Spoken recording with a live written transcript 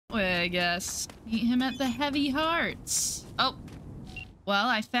way, I guess. Meet him at the Heavy Hearts. Oh, well,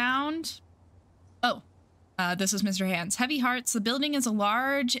 I found... Oh, this is Mr. Hands. Heavy Hearts. The building is a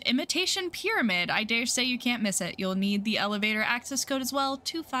large imitation pyramid. I dare say you can't miss it. You'll need the elevator access code as well,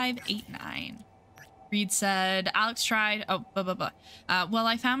 2589. Reed said, Alex tried... Oh, blah, blah, blah. Well,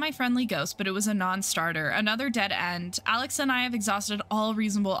 I found my friendly ghost, but it was a non-starter. Another dead end. Alex and I have exhausted all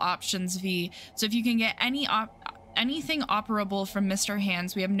reasonable options, V. So if you can get anything operable from Mr.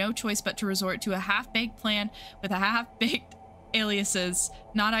 Hands, we have no choice but to resort to a half-baked plan with a half-baked aliases.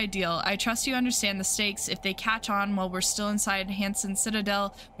 Not ideal. I trust you understand the stakes. If they catch on while we're still inside Hanson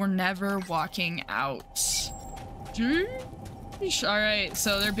Citadel, we're never walking out. All right,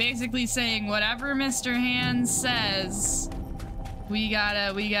 so they're basically saying whatever Mr. Hands says, we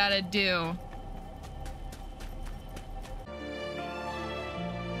gotta do.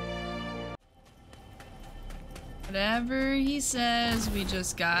 Whatever he says, we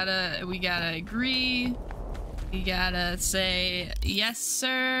gotta agree. We gotta say, yes,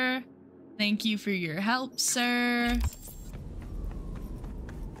 sir. Thank you for your help, sir.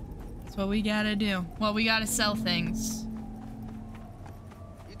 That's what we gotta do. Well, we gotta sell things.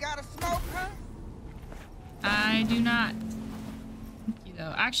 Got a smoke, huh? I do not. Thank you,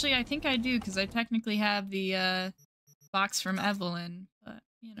 though. Actually, I think I do, because I technically have the box from Evelyn. But,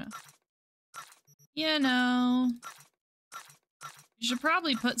 you know. You know. You should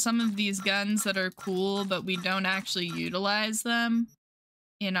probably put some of these guns that are cool, but we don't actually utilize them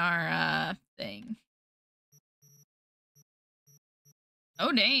in our thing.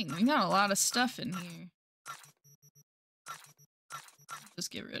 Oh, dang. We got a lot of stuff in here. Just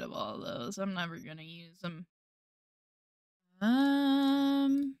get rid of all those. I'm never gonna use them.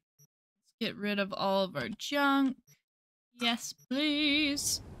 Let's get rid of all of our junk. Yes,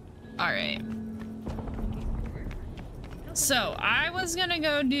 please. All right. So I was gonna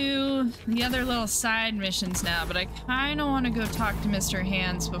go do the other little side missions now, but I kind of want to go talk to Mr.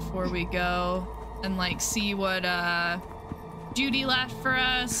 Hands before we go and like see what Judy left for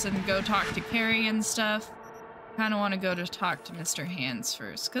us and go talk to Carrie and stuff. Kind of want to go to talk to Mr. Hands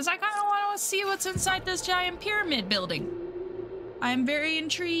first, because I kind of want to see what's inside this giant pyramid building. I'm very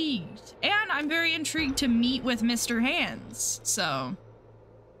intrigued, and I'm very intrigued to meet with Mr. Hands. So,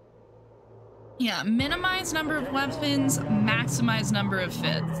 yeah, minimize number of weapons, maximize number of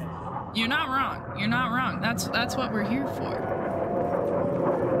fits. You're not wrong. You're not wrong. That's what we're here for.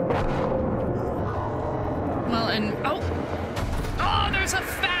 Well, and oh, there's a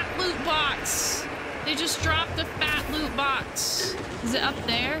fat loot box. They just dropped the fat loot box. Is it up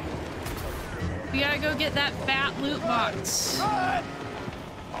there? We gotta go get that fat loot box.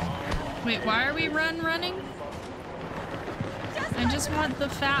 Wait, why are we running? I just want the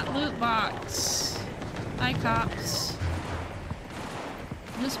fat loot box. Hi, cops.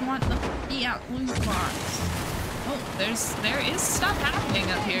 I just want the fat loot box. Oh, there is stuff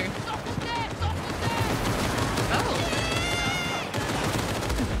happening up here. Oh.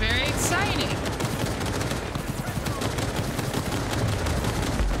 Very exciting.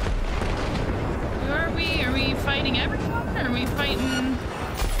 Who are we? Are we fighting everyone? Or are we fighting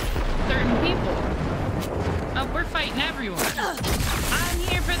certain people? Oh, we're fighting everyone. I'm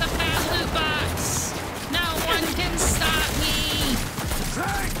here for the fat loot box. No one can stop me.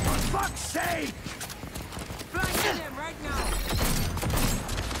 Frank, for fuck's sake! Flank him right now.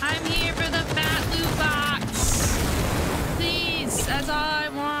 I'm here for the fat loot box. Please, that's all I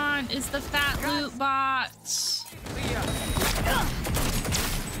want is the fat loot box.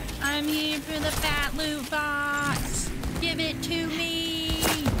 I'm here for the fat loot box. Give it to me.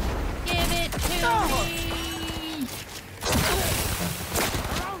 Give it to me.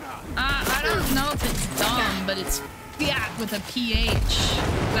 I don't know if it's dumb, but it's fiat with a PH.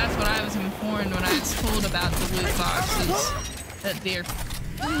 That's what I was informed when I was told about the loot boxes. That they're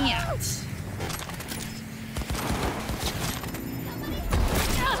fiat.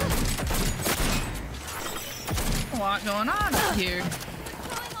 A lot going on up here.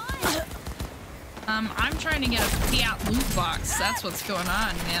 I'm trying to get a fiat loot box. That's what's going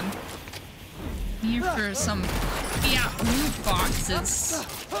on, man. I'm here for some fiat loot boxes.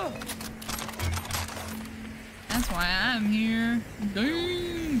 That's why I'm here.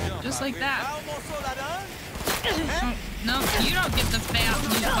 Dang. Just like that. Oh, no, you don't get the fat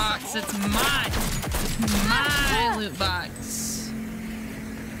loot box. It's my loot box.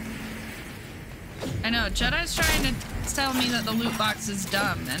 I know, Jedi's trying to tell me that the loot box is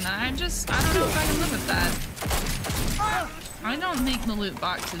dumb, and I don't know if I can live with that. I don't think the loot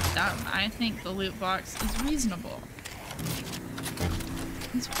box is dumb. I think the loot box is reasonable.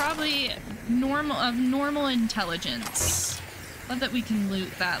 It's probably normal intelligence. Not that we can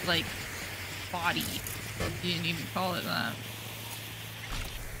loot that, like, body. If you didn't even call it that.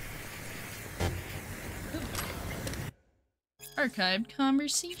 Archived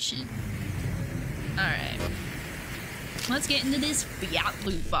conversation. Alright. Let's get into this fiat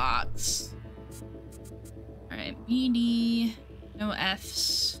loot box. Alright, BD. No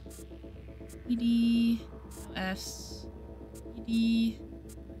Fs. BD. No Fs. BD.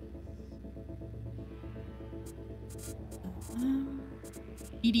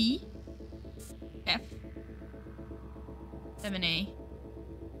 BD. F. 7A.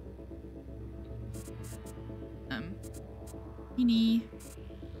 BD.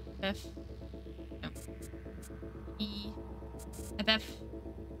 F. No. E. FF.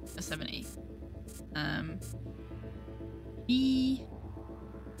 No, 7A. B.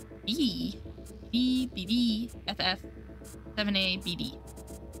 B. B. BD. FF. 7A. BD.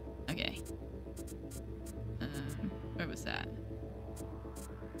 Okay. Where was that?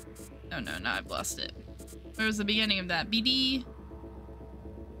 Oh no, now I've lost it. Where was the beginning of that? BD.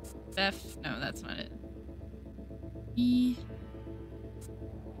 F. No, that's not it. B.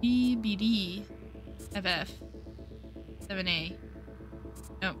 B. BD. FF. 7A.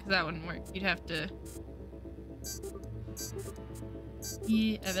 No, because that wouldn't work. You'd have to.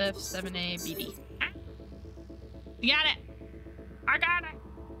 B. FF. 7A. BD. Ah. You got it! I got it!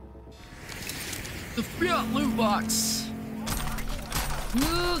 The fiat loot box!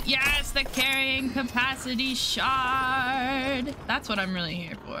 Woo! Yes, the carrying capacity shard! That's what I'm really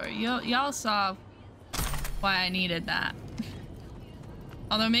here for. Y'all saw why I needed that.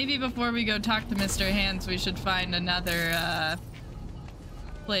 Although maybe before we go talk to Mr. Hands, we should find another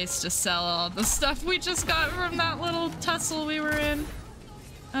place to sell all the stuff we just got from that little tussle we were in.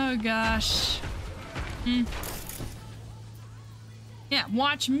 Oh gosh. Yeah,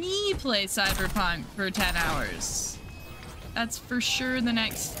 watch me play Cyberpunk for 10 hours. That's for sure the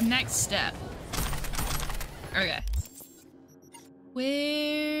next step. Okay.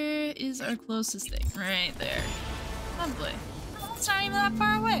 Where is our closest thing? Right there. Lovely. It's not even that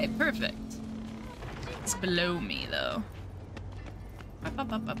far away. Perfect. It's below me, though.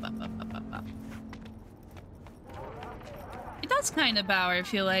 It does kind of bow, I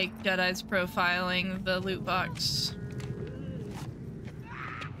feel like, Jedi's profiling the loot box.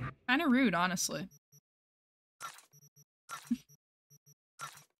 Kind of rude, honestly.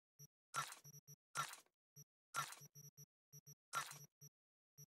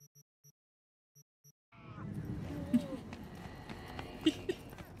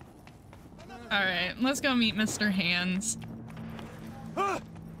 Alright, let's go meet Mr. Hands.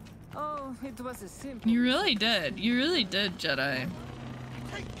 Oh, it was a simple. You really did. You really did, Jedi.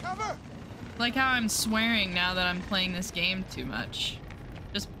 Take cover! Like how I'm swearing now that I'm playing this game too much.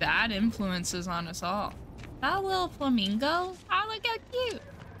 Just bad influences on us all. That little flamingo? Oh, look how cute.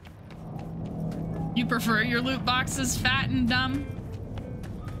 You prefer your loot boxes fat and dumb?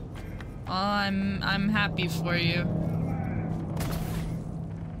 Well, I'm happy for you.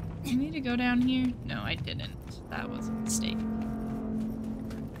 You need to go down here? No, I didn't. That was a mistake.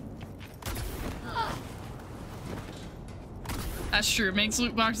 That's true. It makes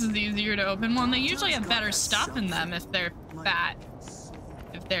loot boxes easier to open. Well, and they usually have better stuff in them if they're fat.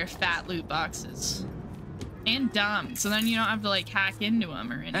 If they're fat loot boxes. And dumb. So then you don't have to, like, hack into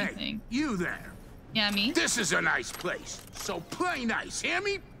them or anything. Hey, you there. Yeah, me? This is a nice place. So play nice, hear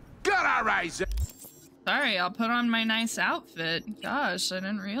me? Got our eyes. Sorry, I'll put on my nice outfit. Gosh, I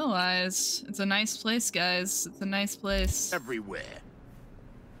didn't realize. It's a nice place, guys. It's a nice place. Everywhere.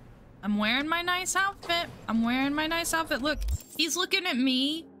 I'm wearing my nice outfit. I'm wearing my nice outfit. Look, he's looking at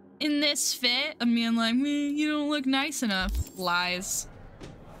me in this fit. I'm being like, you don't look nice enough. Lies.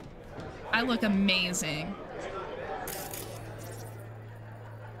 I look amazing.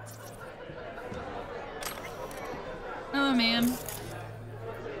 Hello, ma'am.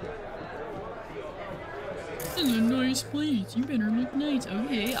 This is a nice place. You better look nice.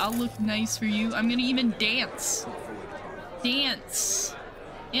 Okay, I'll look nice for you. I'm gonna even dance. Dance.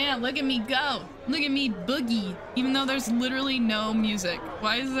 Yeah, look at me go. Look at me boogie. Even though there's literally no music.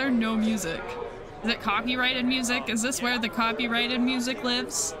 Why is there no music? Is it copyrighted music? Is this where the copyrighted music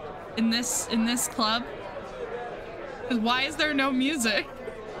lives? In this club? 'Cause why is there no music?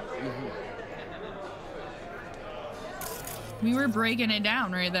 We were breaking it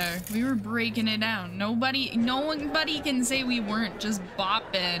down right there. We were breaking it down. Nobody can say we weren't just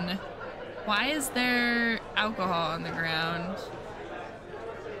bopping. Why is there alcohol on the ground?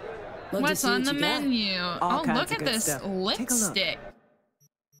 What's on the menu? Oh, look at this lipstick.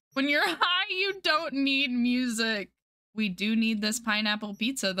 When you're high, you don't need music. We do need this pineapple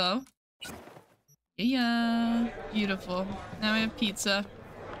pizza, though. Yeah, beautiful. Now we have pizza.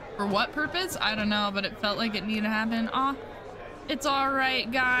 For what purpose? I don't know, but it felt like it needed to happen. Aw, it's all right,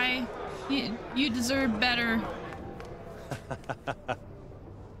 guy. You deserve better.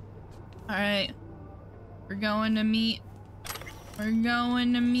 All right, we're going to meet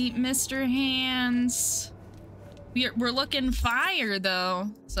Mr. Hands. We're looking fire though,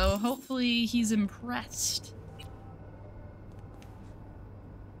 so hopefully he's impressed.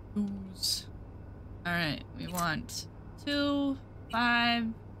 Booze. All right, we want 2, 5,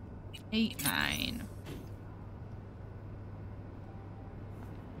 8, 9.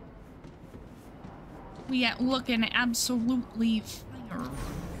 We are looking absolutely fire.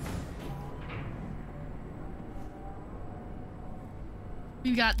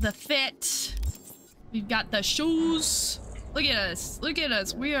 We've got the fit. We've got the shoes. Look at us. Look at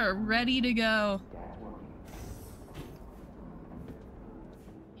us. We are ready to go.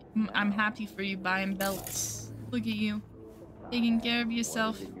 I'm happy for you buying belts. Look at you. Taking care of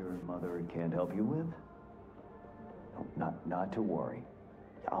yourself. What is it your mother can't help you with? No, not to worry.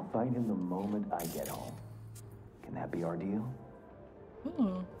 I'll find him the moment I get home. Can that be our deal?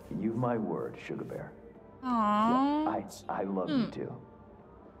 Ooh. You've my word, Sugar Bear. Aww. Yeah, I love you too.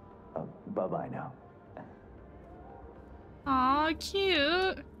 Bye-bye now. Aw,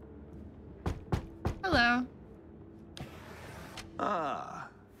 cute. Hello. Ah,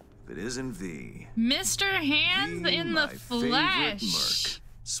 if it isn't V. Mr. Hands V, in the my favorite flesh. merc.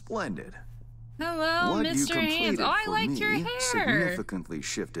 Splendid. Hello, What you Mr. Hands. completed Oh, I for like me your hair. significantly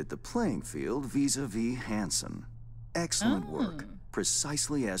shifted the playing field vis-a-vis Hansen. Excellent Oh. work,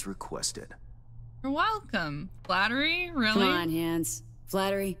 precisely as requested. You're welcome. Flattery? Really? Come on, Hands.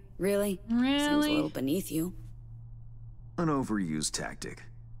 Flattery? Really? Seems a Really? little beneath you. An overused tactic.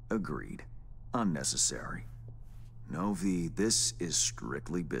 Agreed. Unnecessary. No, V, this is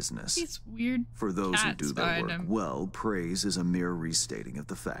strictly business. These weird For those who cats do their behind work him. well, praise is a mere restating of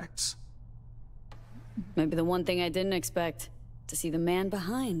the facts. Maybe the one thing I didn't expect, to see the man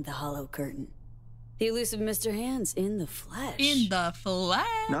behind the hollow curtain. The elusive Mr. Hands in the flesh. In the flesh.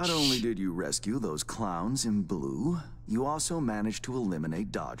 Not only did you rescue those clowns in blue, you also managed to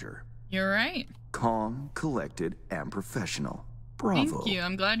eliminate Dodger. You're right. Calm, collected, and professional. Bravo. Thank you.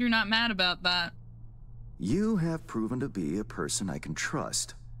 I'm glad you're not mad about that. You have proven to be a person I can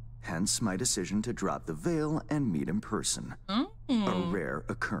trust. Hence my decision to drop the veil and meet in person. Oh. A rare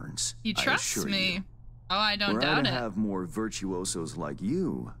occurrence. He I trusts assure me. You. Oh, I don't Were I doubt to it. have more virtuosos like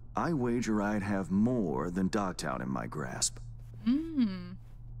you, I wager I'd have more than Dogtown in my grasp.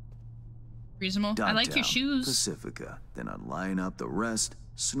 Reasonable. I like your Dogtown, shoes. Pacifica. Then I'd line up the rest,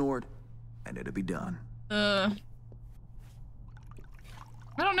 snort, and it'd be done. I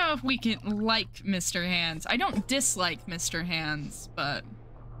don't know if we can like Mr. Hands. I don't dislike Mr. Hands, but...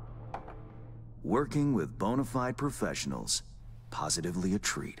 Working with bona fide professionals. Positively a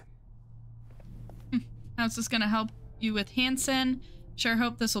treat. How's this gonna help you with Hansen? Sure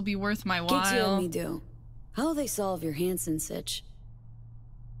hope this will be worth my Get you and while. me do. How'll they solve your Hansen sitch?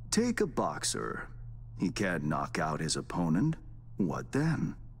 Take a boxer. He can't knock out his opponent. What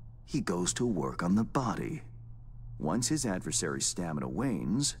then? He goes to work on the body. Once his adversary's stamina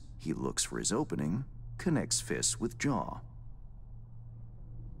wanes, he looks for his opening, connects fists with jaw.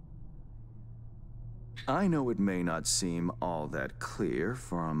 I know it may not seem all that clear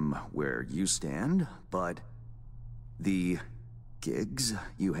from where you stand, but the gigs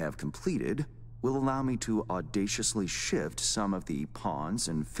you have completed will allow me to audaciously shift some of the pawns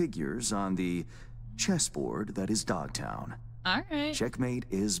and figures on the chessboard that is Dogtown. Alright. Checkmate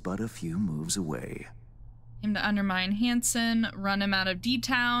is but a few moves away. Aim to undermine Hansen, run him out of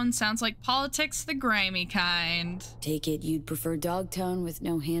D-Town. Sounds like politics the grimy kind. Take it you'd prefer Dogtown with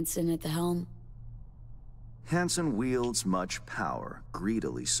no Hansen at the helm? Hansen wields much power,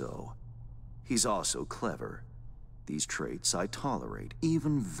 greedily so. He's also clever. These traits I tolerate,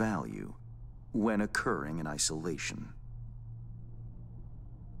 even value, when occurring in isolation.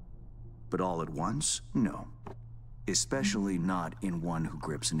 But all at once? No. Especially not in one who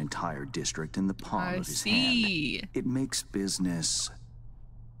grips an entire district in the palm I of his see. hand. It makes business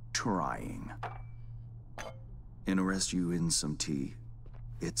trying. Interest you in some tea?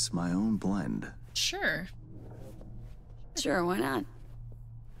 It's my own blend. Sure. Sure, why not?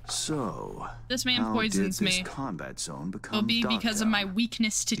 So, This man how poisons did this me. combat zone become Will be because of my Dogtown?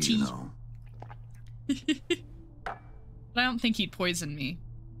 weakness to Do tea. you know? But I don't think he'd poison me.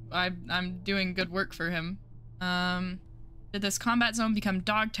 I'm doing good work for him. Did this combat zone become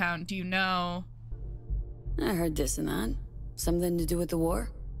Dogtown? Do you know? I heard this and that. Something to do with the war?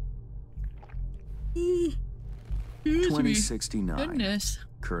 Excuse me. 2069. Goodness.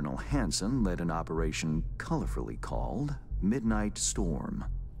 Colonel Hansen led an operation colorfully called Midnight Storm.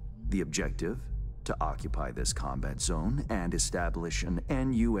 The objective? To occupy this combat zone and establish an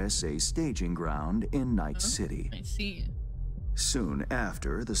NUSA staging ground in Night City. I see. Soon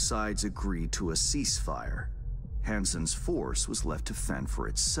after, the sides agreed to a ceasefire. Hansen's force was left to fend for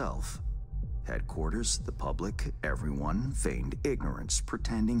itself. Headquarters, the public, everyone feigned ignorance,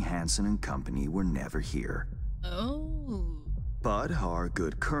 pretending Hansen and company were never here. Oh. But our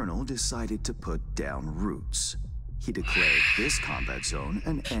good colonel decided to put down roots. He declared this combat zone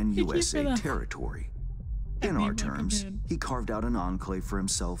an NUSA territory. In our terms, he carved out an enclave for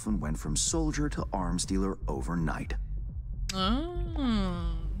himself and went from soldier to arms dealer overnight.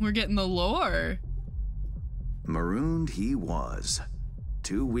 Oh, we're getting the lore. Marooned he was.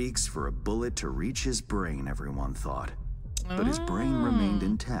 2 weeks for a bullet to reach his brain, everyone thought. But his brain remained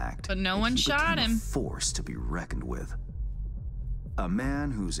intact. But no one shot him. A force to be reckoned with. A man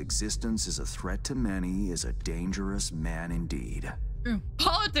whose existence is a threat to many is a dangerous man indeed. True.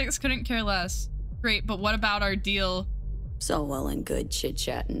 Politics couldn't care less. Great, but what about our deal? It's all well and good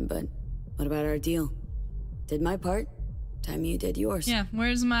chit-chatting, but what about our deal? Did my part. Time you did yours. Yeah,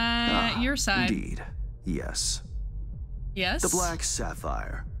 where's my your side? Indeed. Yes. Yes? The Black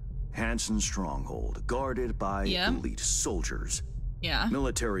Sapphire. Hansen's stronghold, guarded by elite soldiers. Yeah.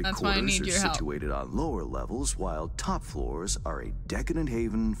 Military That's why I quarters need are your help. situated on lower levels, while top floors are a decadent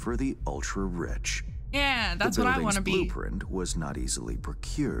haven for the ultra-rich. Yeah, that's what I want to be. The building's blueprint was not easily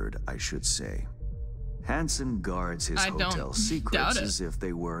procured, I should say. Hansen guards his hotel secrets as if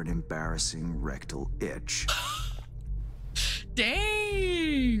they were an embarrassing rectal itch.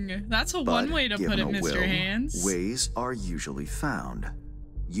 Dang! That's one way to put it, Mr. Hands. Ways are usually found.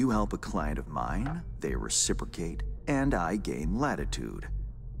 You help a client of mine, they reciprocate, and I gain latitude.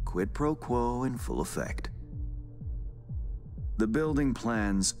 Quid pro quo in full effect. The building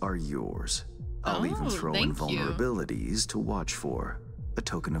plans are yours. I'll even throw in vulnerabilities to watch for, a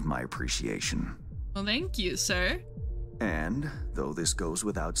token of my appreciation. Well, thank you, sir. And, though this goes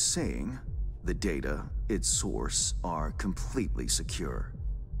without saying, the data, its source, are completely secure.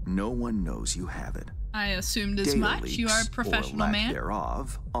 No one knows you have it. I assumed as much. You are a professional or lack man.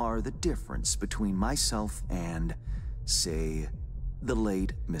 Thereof are the difference between myself and, say, the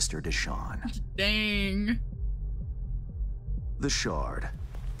late Mr. Deshawn. Dang. The Shard.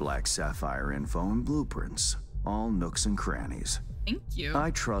 Black Sapphire info and blueprints. All nooks and crannies. Thank you.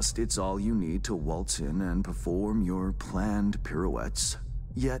 I trust it's all you need to waltz in and perform your planned pirouettes.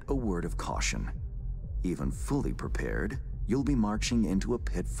 Yet a word of caution. Even fully prepared, you'll be marching into a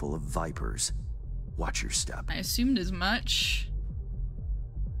pit full of vipers. Watch your step. I assumed as much.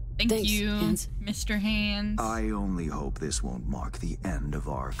 Thanks, you, Hands. Mr. Hands. I only hope this won't mark the end of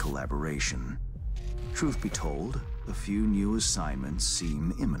our collaboration. Truth be told, a few new assignments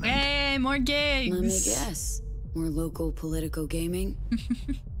seem imminent. Hey, more gigs! Let me guess. More local political gaming?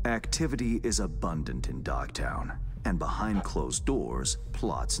 Activity is abundant in Dogtown, and behind closed doors,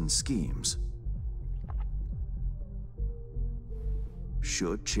 plots and schemes.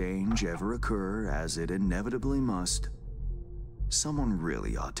 Should change ever occur, as it inevitably must, someone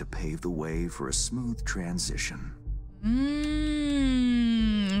really ought to pave the way for a smooth transition.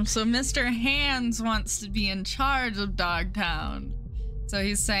 So Mr. Hands wants to be in charge of Dogtown. So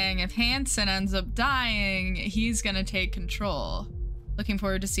he's saying if Hansen ends up dying, he's gonna take control. Looking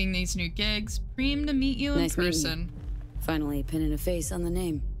forward to seeing these new gigs. Preem to meet you in person. Finally pinning a face on the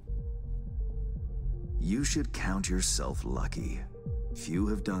name. You should count yourself lucky. Few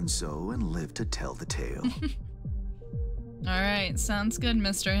have done so and lived to tell the tale. Alright, sounds good,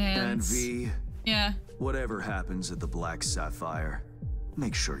 Mr. Hands. And V, yeah. Whatever happens at the Black Sapphire,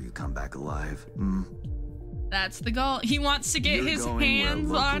 make sure you come back alive. That's the goal. He wants to get his hands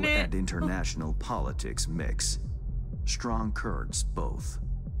where on local it. And international politics mix. Strong currents, both.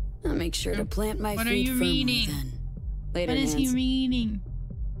 I'll make sure to plant my What feet are you firmly reading? then. Later, What is he Hands. reading?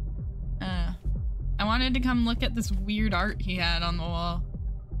 I wanted to come look at this weird art he had on the wall.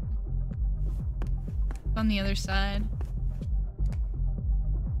 On the other side.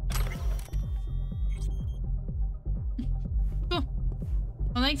 Cool.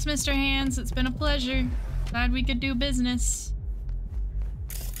 Well, thanks, Mr. Hands. It's been a pleasure. Glad we could do business.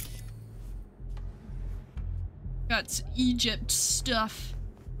 Got Egypt stuff.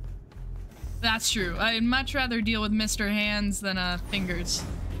 That's true. I'd much rather deal with Mr. Hands than Fingers.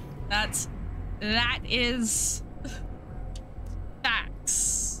 That is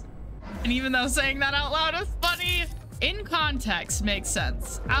facts. And even though saying that out loud is funny, in context makes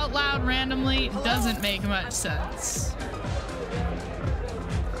sense. Out loud randomly doesn't make much sense.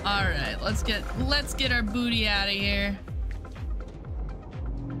 All right, let's get our booty out of here.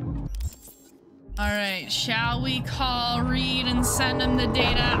 All right, shall we call Reed and send him the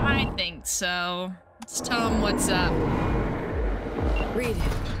data? I think so. Let's tell him what's up. Reed,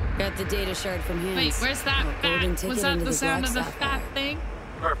 got the data shard from Hans. Wait, where's that fat? Was that the sound of the fat thing?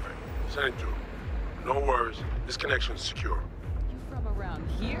 Perfect. Send it to him. No worries. This connection's secure. You from around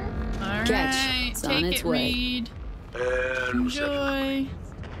here? All Catch. right, It's on take its it, way. Reed. And Enjoy.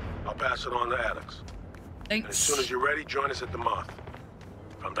 I'll pass it on to Alex. And as Thanks. soon as you're ready, join us at the Moth.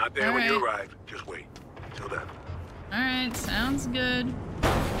 If I'm not there when you arrive, just wait. Till then. All right, sounds good.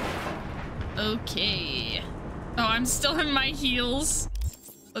 Okay. Oh, I'm still in my heels.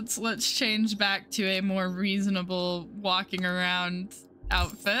 Let's change back to a more reasonable walking around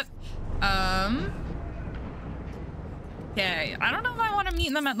outfit. Okay, I don't know if I want to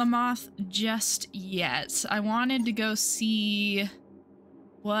meet them at the Moth just yet. I wanted to go see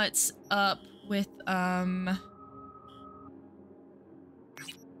what's up with,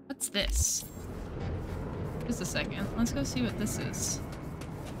 what's this? Just a second. Let's go see what this is.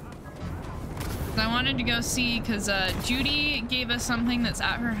 I wanted to go see because Judy gave us something that's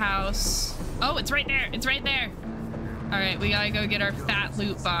at her house. Oh, it's right there. It's right there. All right, we gotta go get our fat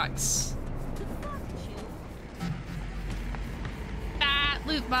loot box. Fat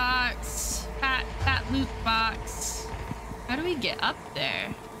loot box. Fat loot box. How do we get up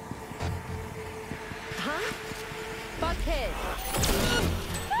there? Huh? Buckhead.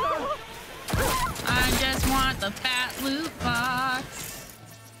 I just want the fat loot box.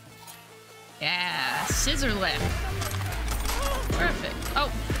 Yeah, scissor lift. Perfect.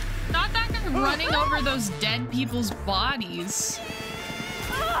 Oh, not that guy running over those dead people's bodies.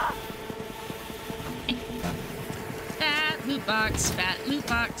 Fat loot box, fat loot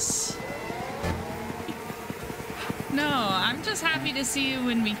box. No, I'm just happy to see you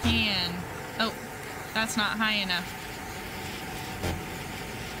when we can. Oh, that's not high enough.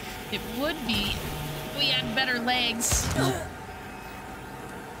 It would be if we had better legs.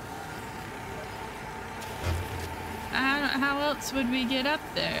 How else would we get up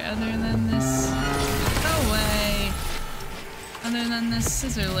there other than this? No way. Other than this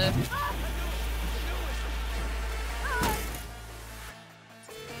scissor lift.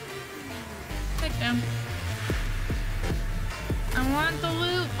 Pick him. I want the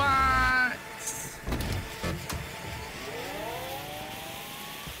loot box.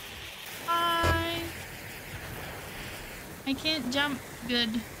 Hi. I can't jump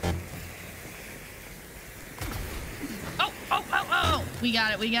good. Oh, we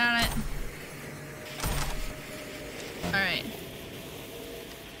got it, we got it. All right.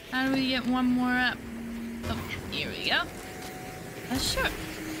 How do we get one more up? Oh, here we go. Sure.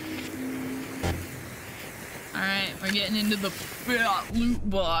 All right, we're getting into the fiat loot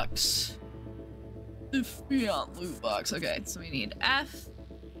box. The fiat loot box. Okay, so we need F,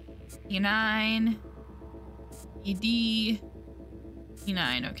 E9, ED,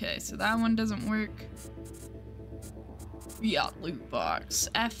 E9. Okay, so that one doesn't work. Fiat loot box.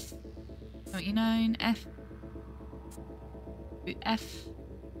 F. No, E9. F. F.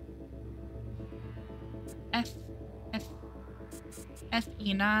 F. F. F.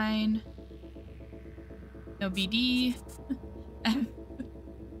 E9. No, BD. F.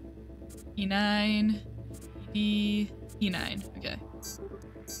 E9. BD. E9. Okay.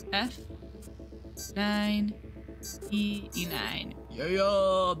 F. 9. E. E9.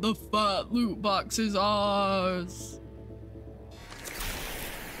 Yeah, the fat loot box is ours.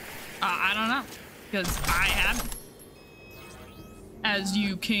 I don't know, because I haven't, as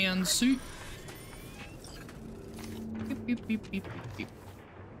you can see.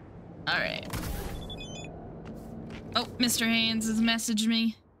 All right. Oh, Mr. Haynes has messaged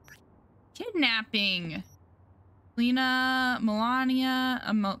me. Kidnapping. Melania,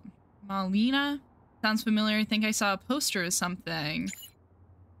 Malina? Sounds familiar. I think I saw a poster or something.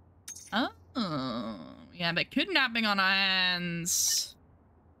 Oh, yeah, but kidnapping on our hands.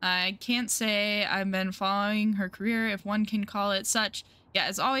 I can't say I've been following her career, if one can call it such. Yeah,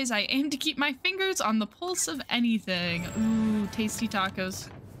 as always, I aim to keep my fingers on the pulse of anything. Ooh, tasty tacos.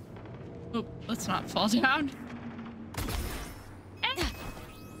 Oh, let's not fall down.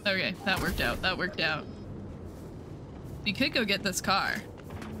 Okay, that worked out. That worked out. We could go get this car.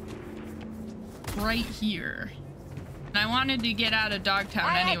 Right here. And I wanted to get out of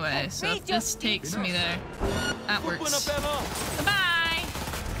Dogtown anyway, so if this takes me there, that works. Goodbye!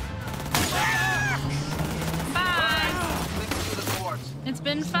 Bye! It's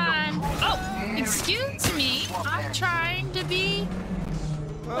been fun. Oh, excuse me. I'm trying to be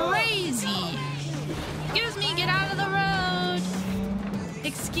crazy. Excuse me, get out of the road.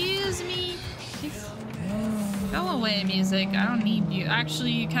 Excuse me. Go away, music. I don't need you.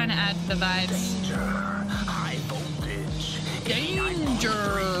 Actually, you kind of add to the vibes. High voltage.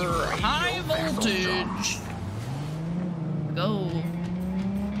 Danger! High voltage! Go.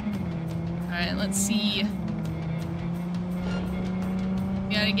 Alright, let's see.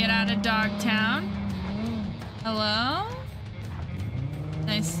 We gotta get out of Dogtown. Hello?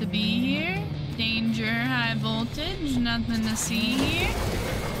 Nice to be here. Danger, high voltage, nothing to see here.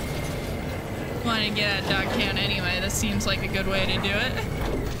 Want to get out of Dogtown anyway. This seems like a good way to do it.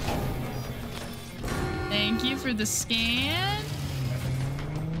 Thank you for the scan.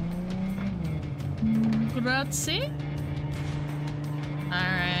 Grazie.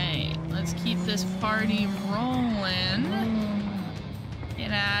 Alright, let's keep this party rolling.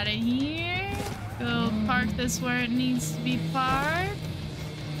 Get out of here. Go park this where it needs to be parked.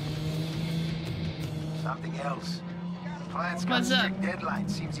 Something else. Client's got What's a up? strict deadline.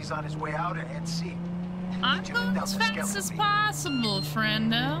 Seems he's on his way out at sea. I'm going as fast as possible,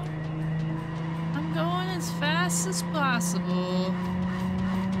 friendo. I'm going as fast as possible.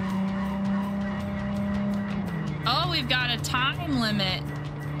 Oh, we've got a time limit.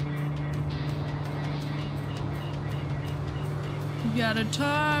 We got a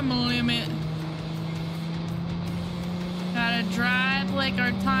time limit. Gotta drive like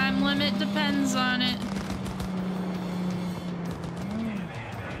our time limit depends on it.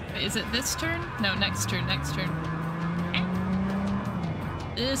 Wait, is it this turn? No, next turn, next turn.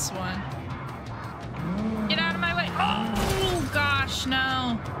 This one. Get out of my way. Oh, gosh,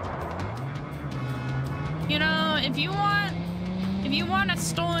 no. You know, if you want a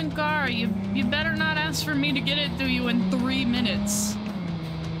stolen car, you better not ask for me to get it to you in 3 minutes.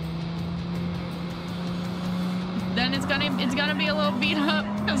 Then it's gonna be a little beat up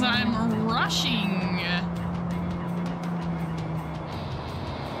because I'm rushing.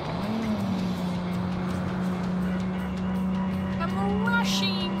 I'm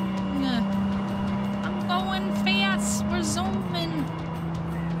rushing. I'm going fast. We're zooming.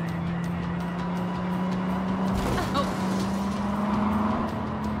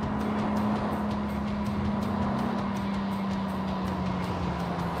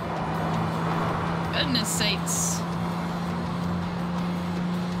 Goodness sakes.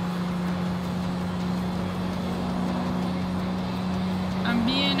 I'm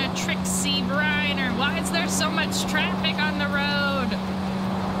being a tricksy Briner. Why is there so much traffic on the road?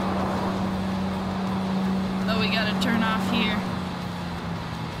 Oh, we gotta turn off here.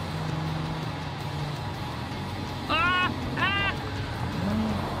 Ah! Ah!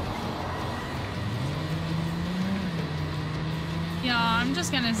 Yeah, I'm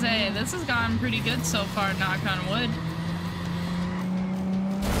just gonna say, this has gone pretty good so far, knock on wood.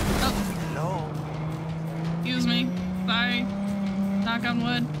 Oh. Hello. Excuse me. Sorry. Knock on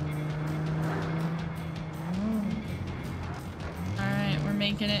wood. Alright, we're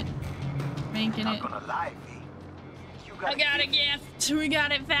making it. Making it. Not gonna lie, V. You I got a gift. We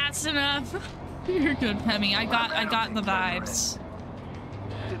got it fast enough. You're good, Pemmy. I got the vibes.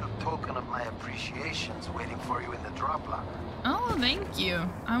 Little token of my appreciation's waiting for you in the drop locker. Oh, thank you.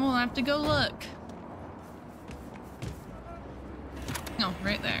 I will have to go look. Oh,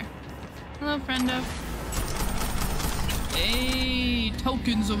 right there. Hello, friendo. Hey,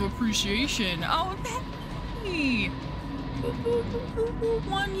 tokens of appreciation. Oh, Pemmy.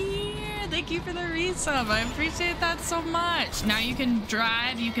 1 year. Thank you for the resub. I appreciate that so much. Now you can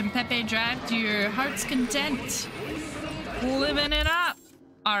drive. You can Pepe drive to your heart's content. Living it up.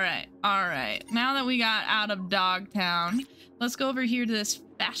 All right. All right. Now that we got out of Dogtown, let's go over here to this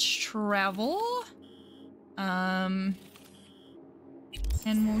fast travel. And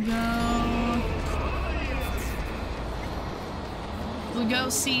we'll go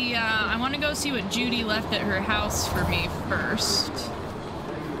see, I want to go see what Judy left at her house for me first.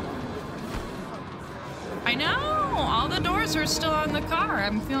 I know! All the doors are still on the car.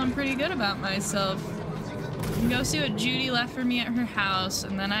 I'm feeling pretty good about myself. We'll go see what Judy left for me at her house,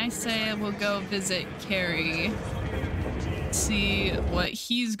 and then I say we'll go visit Carrie. See what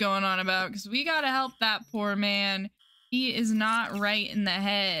he's going on about, because we gotta help that poor man. He is not right in the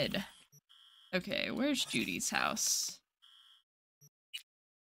head. Okay, where's Judy's house?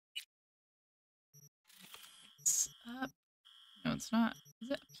 It's up. No, it's not. Is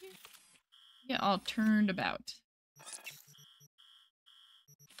it up here? Get all turned about.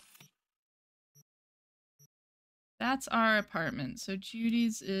 That's our apartment. So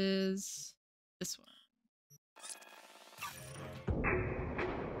Judy's is this one.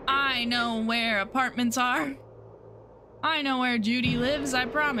 I know where apartments are. I know where Judy lives, I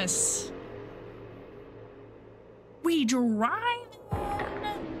promise. We drive.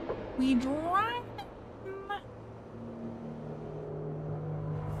 We drive.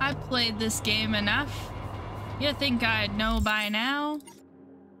 I played this game enough. You think I'd know by now?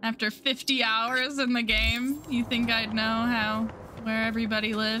 After 50 hours in the game, you think I'd know where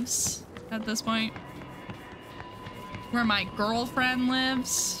everybody lives at this point? Where my girlfriend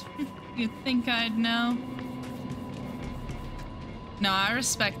lives? You think I'd know? No, I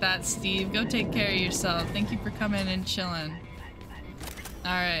respect that, Steve. Go take care of yourself. Thank you for coming and chilling.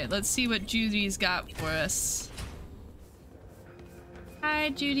 Alright, let's see what Judy's got for us.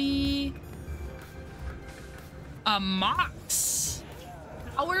 Hi, Judy. A Mox.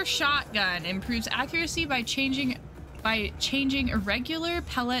 Power shotgun improves accuracy by changing a regular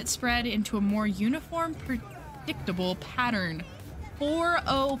pellet spread into a more uniform, predictable pattern.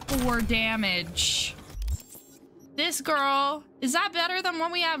 404 damage. This girl, is that better than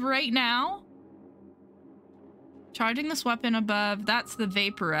what we have right now? Charging this weapon above, that's the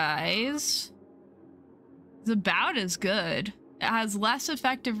vaporize. It's about as good. It has less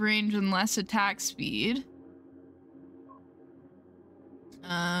effective range and less attack speed.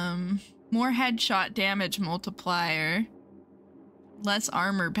 More headshot damage multiplier. Less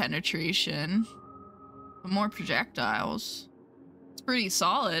armor penetration. But more projectiles. It's pretty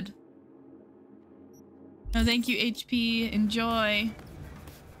solid. No, thank you, HP. Enjoy.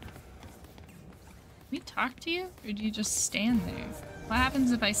 Can we talk to you? Or do you just stand there? What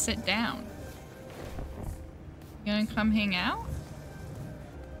happens if I sit down? You gonna come hang out?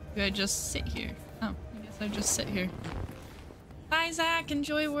 Do I just sit here? Oh, I guess I just sit here. Bye, Zach.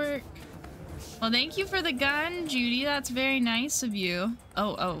 Enjoy work. Well, thank you for the gun, Judy. That's very nice of you.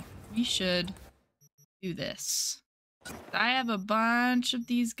 Oh, we should do this. I have a bunch of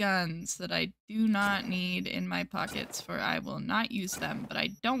these guns that I do not need in my pockets, for I will not use them, but I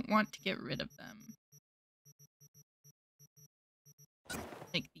don't want to get rid of them.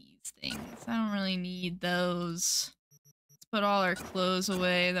 Like these things. I don't really need those. Let's put all our clothes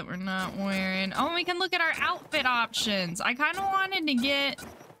away that we're not wearing. Oh, we can look at our outfit options. I kind of wanted to get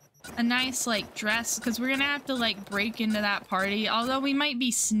a nice, like, dress, because we're gonna have to, like, break into that party. Although we might be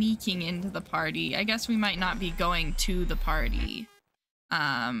sneaking into the party. I guess we might not be going to the party.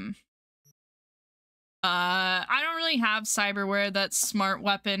 I don't really have cyberware that's smart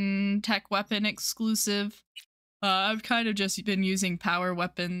weapon, tech weapon exclusive. I've kind of just been using power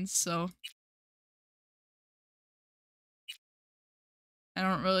weapons, so I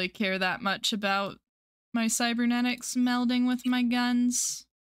don't really care that much about my cybernetics melding with my guns.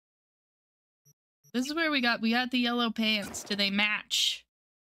 This is where we got the yellow pants. Do they match?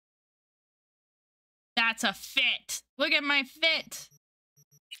 That's a fit. Look at my fit.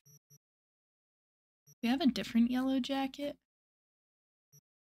 We have a different yellow jacket.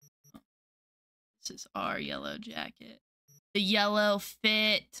 This is our yellow jacket. The yellow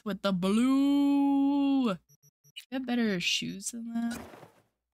fit with the blue. We have better shoes than that. I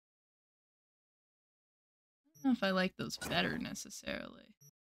don't know if I like those better necessarily.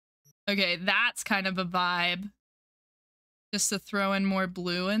 Okay, that's kind of a vibe. Just to throw in more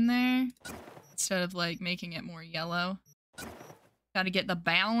blue in there instead of like making it more yellow. Gotta get the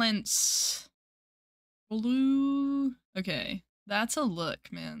balance. Blue. Okay, that's a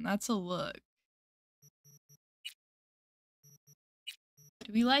look, man. That's a look.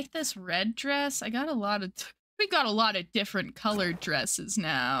 Do we like this red dress? We got a lot of different colored dresses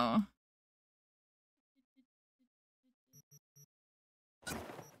now.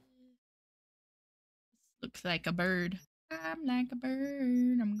 Looks like a bird. I'm like a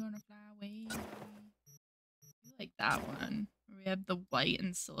bird. I'm gonna fly away. I like that one. We have the white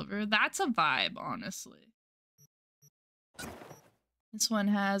and silver. That's a vibe, honestly. This one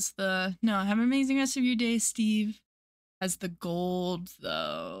has the... No, have an amazing rest of your day, Steve. Has the gold,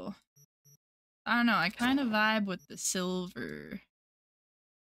 though. I don't know. I kind of vibe with the silver.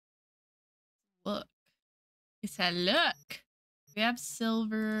 Look. It's a look. We have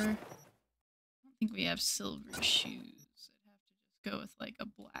silver... I think we have silver shoes. I'd have to just go with like a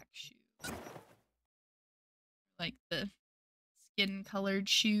black shoe. Like the skin colored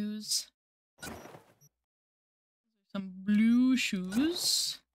shoes. Some blue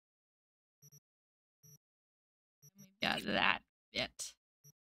shoes. And we've got that fit.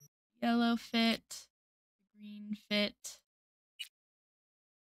 Yellow fit. Green fit.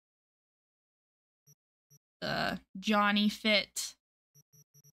 The Johnny fit.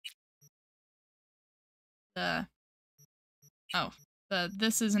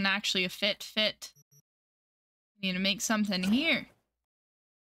 This isn't actually a fit. Need to make something here.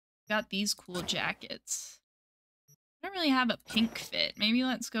 Got these cool jackets. I don't really have a pink fit. Maybe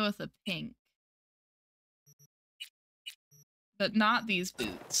let's go with a pink. But not these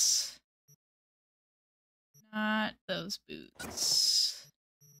boots. Not those boots.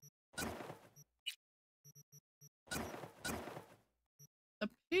 The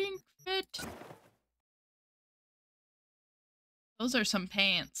pink fit. Those are some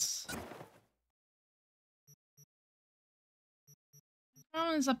pants. The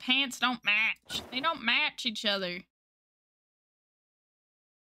problem is the pants don't match. They don't match each other.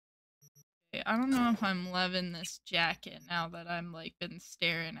 Okay, I don't know if I'm loving this jacket now that I'm like been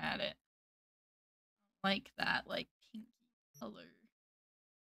staring at it. Like that, like pink color.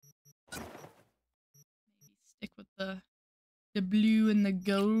 Maybe stick with the blue and the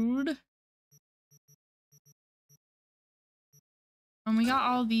gold. And we got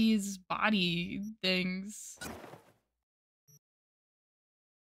all these body things.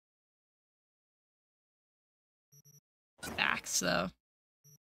 Backs though.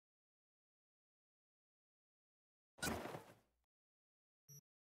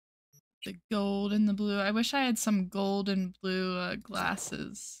 The gold and the blue. I wish I had some gold and blue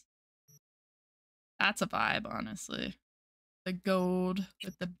glasses. That's a vibe, honestly. The gold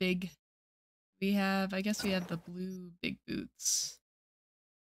with the big. I guess we have the blue big boots.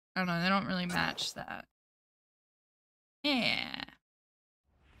 I don't know, they don't really match that. Yeah.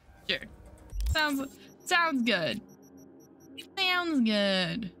 Sure. Sounds good. Sounds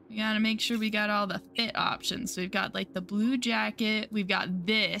good. We gotta make sure we got all the fit options. So we've got like the blue jacket. We've got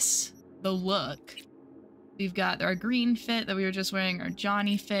this, the look. We've got our green fit that we were just wearing. Our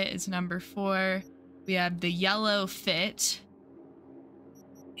Johnny fit is number 4. We have the yellow fit.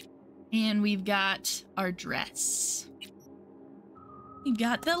 And we've got our dress. We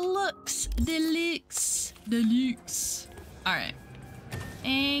got the looks. All right.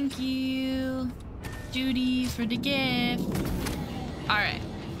 Thank you, Judy, for the gift. All right.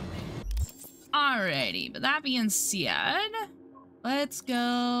 Alrighty, but that being said, let's go.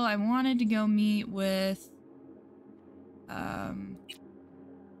 I wanted to go meet with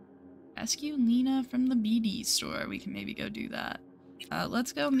rescue Lena from the BD store. We can maybe go do that.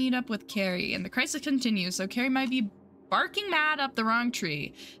 Let's go meet up with Carrie. And the crisis continues, so Carrie might be barking mad up the wrong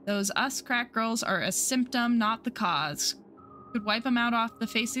tree. Those us crack girls are a symptom, not the cause. Could wipe them out off the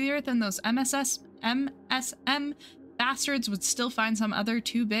face of the earth, and those MSM bastards would still find some other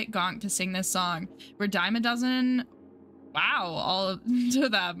 2-bit gonk to sing this song. We're dime a dozen. Wow,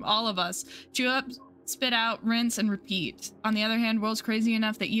 all of us. Chew up, spit out, rinse, and repeat. On the other hand, world's crazy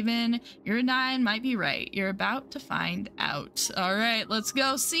enough that even your nine might be right. You're about to find out. All right, let's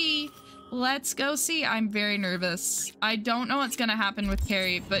go see. Let's go see. I'm very nervous. I don't know what's gonna happen with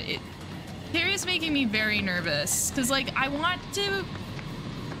Carrie, but Carrie's making me very nervous. Cause like, I want to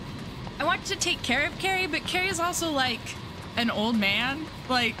take care of Carrie, but Carrie's also like an old man.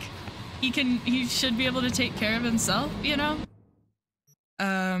 Like, he should be able to take care of himself, you know?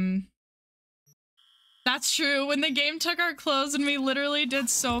 That's true. When the game took our clothes and we literally did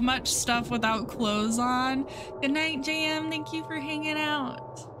so much stuff without clothes on. Good night, JM. Thank you for hanging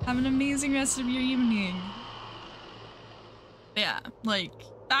out. Have an amazing rest of your evening. Yeah, like,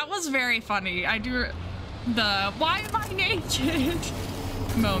 that was very funny. I do the why am I naked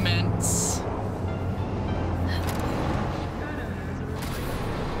moments.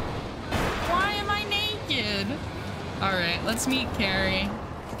 Why am I naked? All right, let's meet Carrie.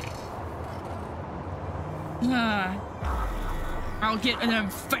 I'll get them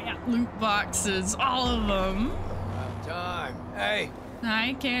fat loot boxes, all of them. Time. Hey.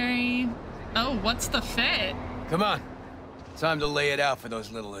 Hi, Carrie. Oh, what's the fit? Come on. Time to lay it out for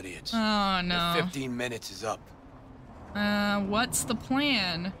those little idiots. Oh, no. The 15 minutes is up. What's the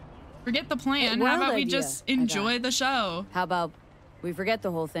plan? Forget the plan. Hey, how about we idea. just enjoy the show? How about we forget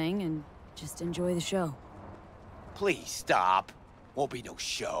the whole thing and just enjoy the show? Please stop. Won't be no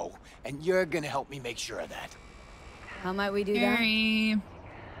show. And you're gonna help me make sure of that. How might we do Carrie.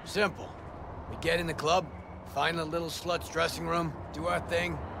 Simple. We get in the club, find the little slut's dressing room, do our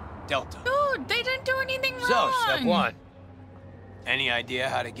thing. Delta. Dude, they didn't do anything wrong. So, step 1. Any idea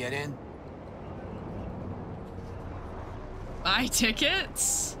how to get in? Buy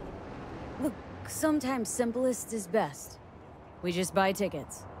tickets? that? Look, sometimes simplest is best. We just buy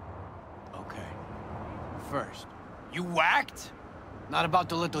tickets. Okay. First, you whacked? Not about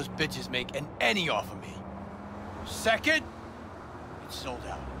to let those bitches make an any off of me. Second, it's sold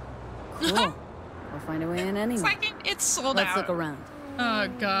out. Cool. We'll find a way in anyway. Second, it's sold out. Let's look around. Oh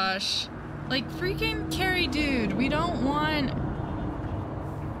gosh. Like freaking Carrie, dude, we don't want,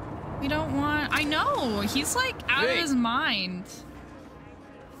 I know, he's like out of his mind.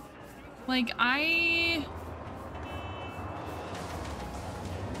 Like I'm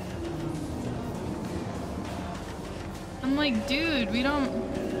like, dude, we don't.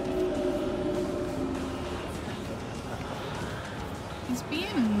 He's being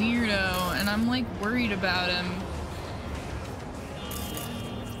fucking weirdo, and I'm like worried about him.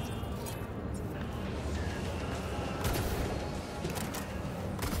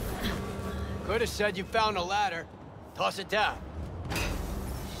 Could have said you found a ladder. Toss it down.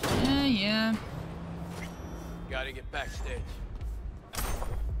 Yeah. Gotta get backstage.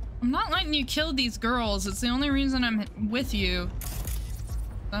 I'm not letting you kill these girls. It's the only reason I'm with you.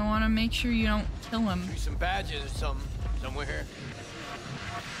 I want to make sure you don't kill them. Maybe some badges or something. Somewhere here.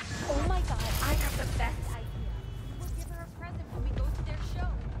 Oh my god, I have the best idea. We'll give her a present when we go to their show.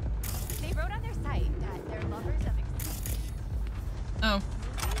 They wrote on their site that they're lovers of extinction. Oh.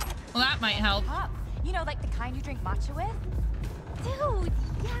 Well, that might help. Cup. You know, like the kind you drink matcha with? Dude,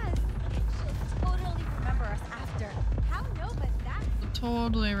 yes. She'll totally remember us after. How no, but that...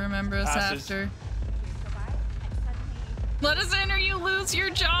 Totally remember us Passes. after. Years go by, and suddenly... Let us in or you lose your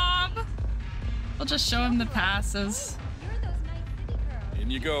job. We'll just show him the passes. You're those nice city girls. In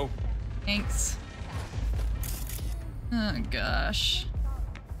you go. Thanks. Oh, gosh.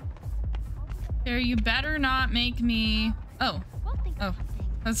 Carrie, you better not make me... Oh. Oh.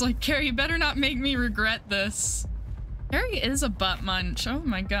 I was like, Carrie, you better not make me regret this. Carrie is a butt munch. Oh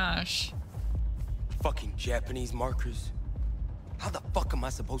my gosh. Fucking Japanese markers. How the fuck am I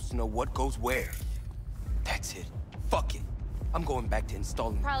supposed to know what goes where? That's it. Fuck it. I'm going back to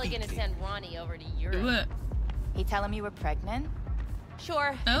installing Probably feet gonna tape. send Ronnie over to Do Europe. it. He tell him you were pregnant?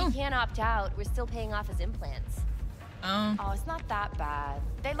 Sure, Oh. he can't opt out. We're still paying off his implants. Oh. Oh, it's not that bad.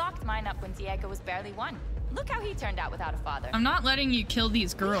 They locked mine up when Diego was barely one. Look how he turned out without a father. I'm not letting you kill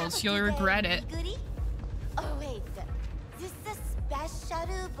these girls. You'll regret it. Goody? Oh wait, this the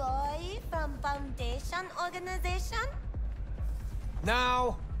special boy from Foundation Organization?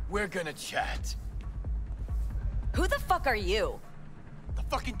 Now we're gonna chat. Who the fuck are you? The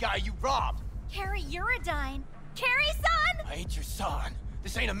fucking guy you robbed. Carrie Uridine. Carrie, son! I ain't your son.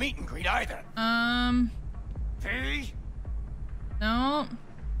 This ain't a meet and greet either. V? No.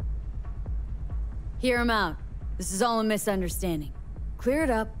 Hear him out. This is all a misunderstanding. Clear it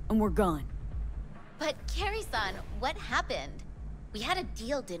up, and we're gone. But Carrie-san, what happened? We had a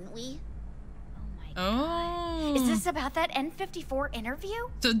deal, didn't we? Oh. Is this about that N54 interview?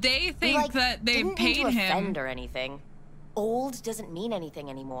 So they think that they didn't paid mean to him. offend or anything. Old doesn't mean anything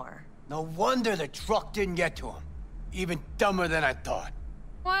anymore. No wonder the truck didn't get to him. Even dumber than I thought.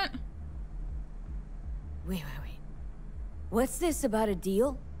 What? Wait. What's this about a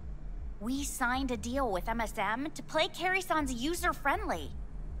deal? We signed a deal with MSM to play Carrie-san's user-friendly.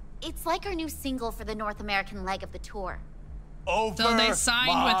 It's like our new single for the North American leg of the tour. Over So they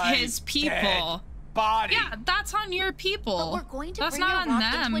signed with my his people. dead body. Yeah, that's on your people. But we're going to that's bring not your on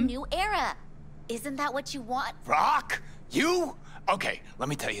rock them. into a new era. Isn't that what you want? Rock? You? Okay, let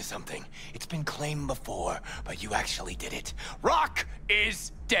me tell you something. It's been claimed before, but you actually did it. Rock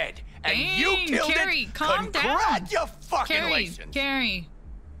is dead, and you Dang, killed Carrie, it. calm down. Congratulations. Carrie.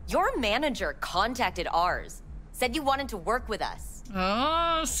 Your manager contacted ours. Said you wanted to work with us.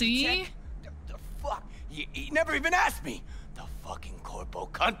 Oh, see? The fuck? He never even asked me. The fucking corpo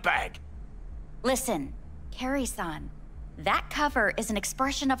cuntbag. Listen, Carrie-san, that cover is an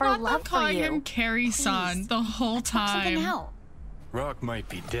expression of our love for calling you. him Carrie-san the whole Let's work something time. out. Rock might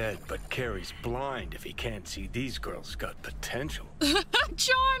be dead, but Carrie's blind if he can't see these girls got potential.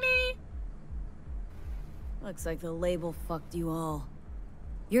 Johnny! Looks like the label fucked you all.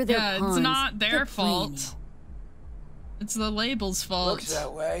 You're their Yeah, pawns. it's not their They're playing fault. you. It's the label's fault. Looks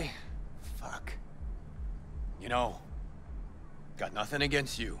that way. Fuck. You know, got nothing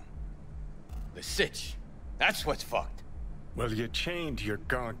against you. The sitch. That's what's fucked. Well, you chained your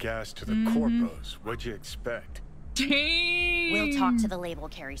gonk ass to the Mm-hmm. corpos. What'd you expect? Dang. We'll talk to the label,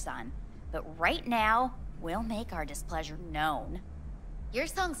 Carrie-san. But right now, we'll make our displeasure known. Your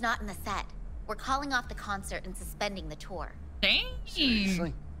song's not in the set. We're calling off the concert and suspending the tour. Dang.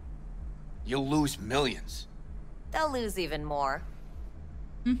 Seriously? You'll lose millions. They'll lose even more.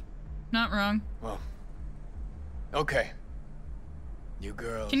 Not wrong. Well, okay. You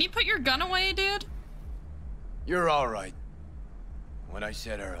girls. Can you put your gun away, dude? You're all right. What I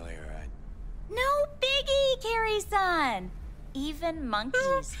said earlier, No biggie, Carrie-san. Even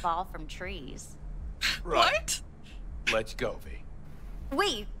monkeys fall from trees. Right. What? Let's go, V.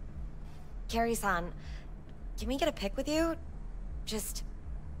 Wait. Carrie-san, can we get a pic with you? Just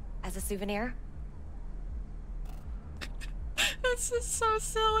as a souvenir? This is so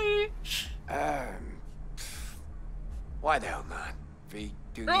silly. Why the hell not? V,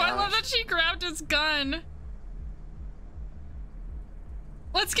 do the Bro, I love honors. that she grabbed his gun.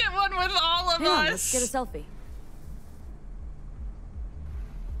 Let's get one with all of Hang on, us. let's get a selfie.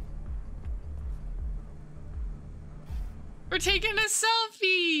 We're taking a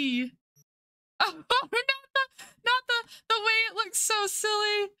selfie. Oh, not the way it looks so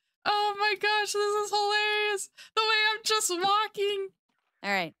silly. Oh my gosh, this is hilarious. The way I'm just walking.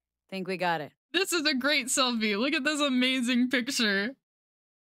 All right, think we got it. This is a great selfie. Look at this amazing picture.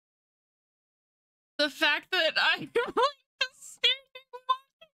 The fact that I'm like just standing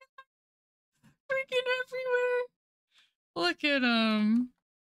walking freaking everywhere. Look at him.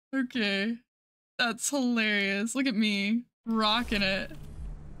 Okay. That's hilarious. Look at me rocking it.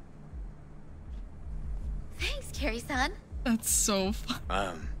 Thanks, Carrie-san. That's so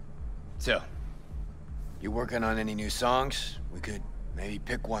fun. So, you working on any new songs? We could maybe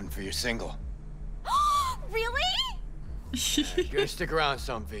pick one for your single. Really? You gotta stick around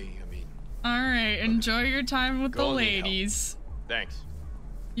some, V. I mean... Alright, enjoy your time with the ladies. Thanks.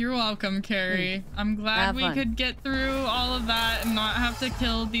 You're welcome, Carrie. I'm glad we could get through all of that and not have to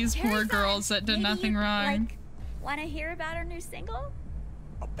kill these poor girls that did nothing wrong. Want to hear about our new single?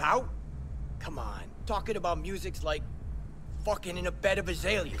 About? Come on. Talking about music's like fucking in a bed of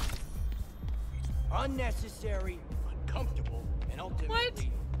azaleas. Unnecessary, uncomfortable, and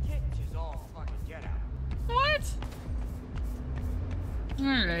ultimately is all fucking get out. What?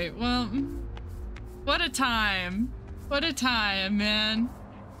 Alright, well, what a time. What a time, man.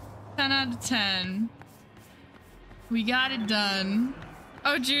 10 out of 10. We got it done.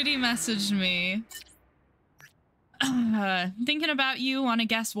 Oh, Judy messaged me. Thinking about you, wanna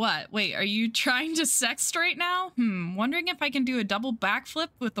guess what? Wait, are you trying to sext right now? Wondering if I can do a double backflip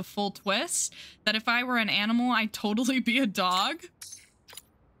with a full twist? That if I were an animal, I'd totally be a dog?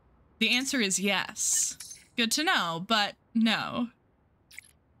 The answer is yes. Good to know, but no.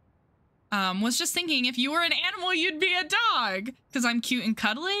 Was just thinking if you were an animal, you'd be a dog. Because I'm cute and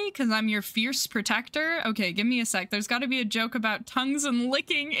cuddly? Because I'm your fierce protector? Okay, give me a sec. There's got to be a joke about tongues and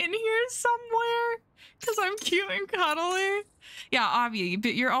licking in here somewhere. Because I'm cute and cuddly. Yeah, obviously,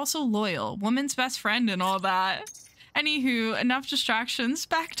 but you're also loyal. Woman's best friend and all that. Anywho, enough distractions.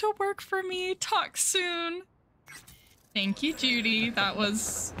 Back to work for me. Talk soon. Thank you, Judy. That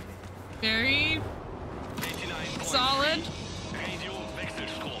was very solid.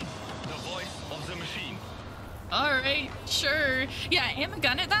 Alright, sure. Yeah, aim a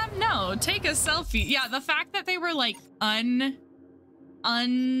gun at them? No, take a selfie. Yeah, the fact that they were like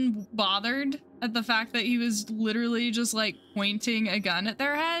unbothered at the fact that he was literally just like pointing a gun at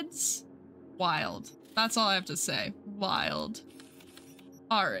their heads. Wild. That's all I have to say. Wild.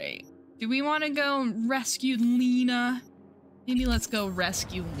 Alright. Do we want to go rescue Lena? Maybe let's go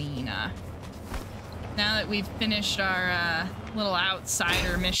rescue Lena. Now that we've finished our little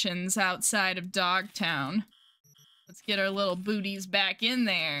outsider missions outside of Dogtown. Let's get our little booties back in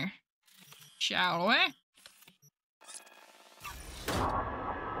there, shall we?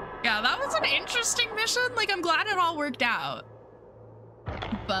 Yeah, that was an interesting mission. Like, I'm glad it all worked out.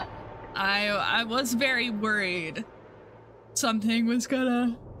 But I was very worried something was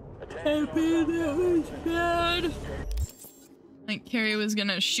gonna happen that was bad. Like Carrie was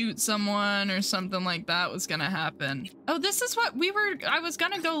gonna shoot someone or something like that was gonna happen. Oh, this is what we were- I was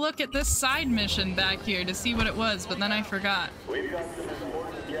gonna go look at this side mission back here to see what it was, but then I forgot. Because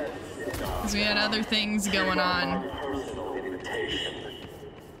we had other things going on.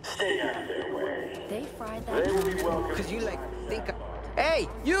 They fried that. Because you like think... Hey,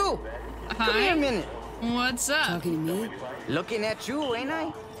 you! Hi? Come here a minute. What's up? Talking to me? Looking at you, ain't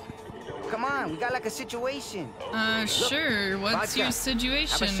I? Come on, we got like a situation. Sure. Look, what's your vodka.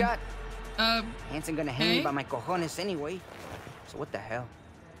 situation? Have a shot. Hanson gonna hang me hey? by my cojones anyway. So what the hell?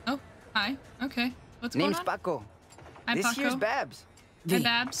 Oh, hi. Okay. What's Name's going on? Paco. Hi, This Paco. here's Babs. Hi,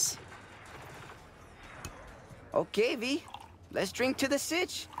 Babs. Okay, V. Let's drink to the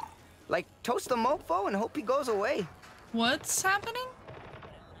sitch. Like, toast the mofo and hope he goes away. What's happening?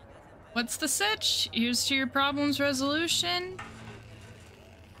 What's the sitch? Here's to your problem's resolution.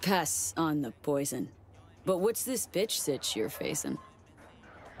 Pass on the poison. But what's this bitch sitch you're facing?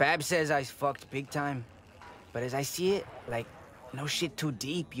 Babs says I fucked big time. But as I see it, like, no shit too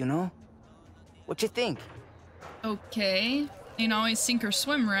deep, you know? What you think? Okay. Ain't always sink or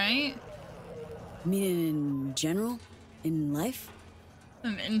swim, right? Meaning in general? In life?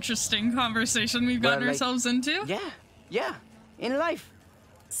 An interesting conversation we've gotten ourselves into. Yeah, in life.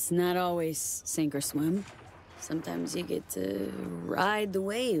 It's not always sink or swim. Sometimes you get to ride the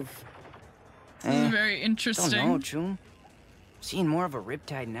wave. This is very interesting. Don't know, Chum. Seeing more of a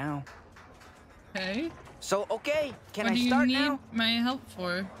riptide now. Okay. So, okay, can I start now? What do you now? need my help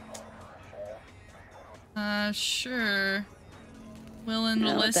for? Sure. Willing to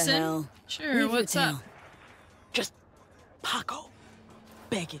What the listen? hell? Sure, Leave what's your up? tail. Just Paco,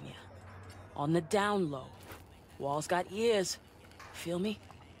 begging you, on the down low. Walls got ears. Feel me?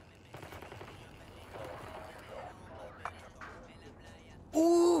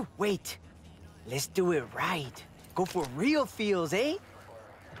 Ooh, wait. Let's do it right. Go for real feels, eh?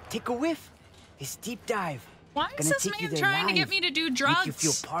 Take a whiff. It's deep dive. Why is this man trying to get me to do drugs? Make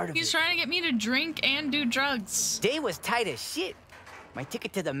you feel part of He's it. trying to get me to drink and do drugs. Day was tight as shit. My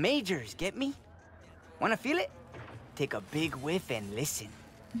ticket to the majors, get me? Wanna feel it? Take a big whiff and listen.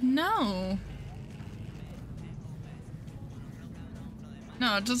 No.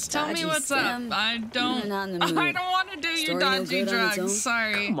 No, just tell me what's up. I don't want to do your dodgy drugs.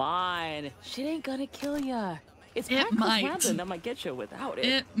 Sorry. Come on. Shit ain't gonna kill ya. It's It might. Happen that might get you without it.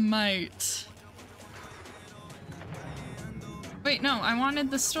 It might. Wait, no, I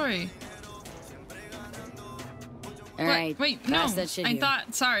wanted the story. All right. Wait, no. That shit I here.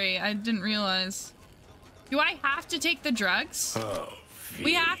 thought, sorry, I didn't realize. Do I have to take the drugs? Oh,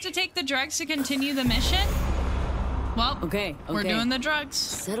 we have to take the drugs to continue the mission? Well, okay. We're doing the drugs.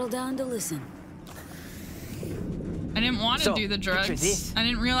 Settle down to listen. I didn't want to do the drugs. I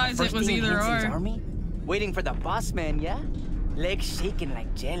didn't realize it was either or. Army? Waiting for the boss man, yeah? Legs shaking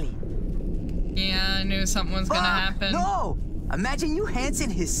like jelly. Yeah, I knew something was gonna happen. No! Imagine you Hansen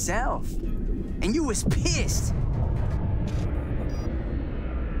himself. And you was pissed.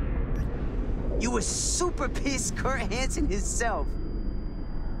 You was super pissed Kurt Hansen himself.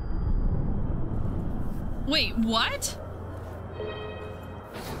 Wait, what?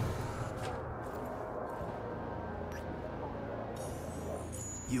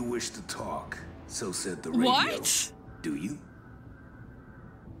 You wish to talk, so said the radio. What? Do you?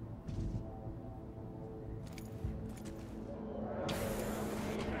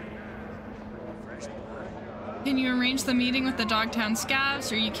 Can you arrange the meeting with the Dogtown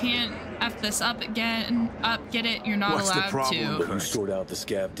Scavs, or you can't F this up again? Get it? You're not allowed to. When you sort out the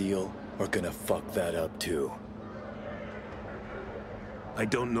scav deal, are gonna fuck that up too. I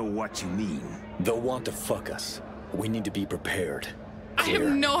don't know what you mean. They'll want to fuck us. We need to be prepared. I have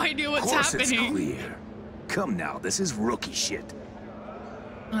no idea what's happening. It's clear. Come now, this is rookie shit.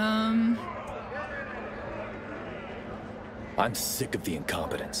 I'm sick of the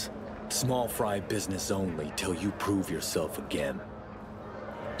incompetence. Small fry business only till you prove yourself again.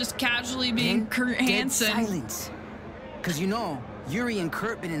 Just casually being Kurt Hansen. Silence. Cause you know, Yuri and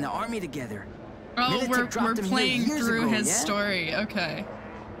Kurt been in the army together. Oh, we're playing through ago, his yeah? story. Okay.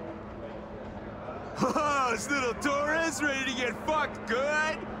 Oh, is little Torres ready to get fucked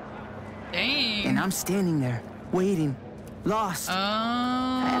good? Dang. And I'm standing there, waiting, lost. Oh.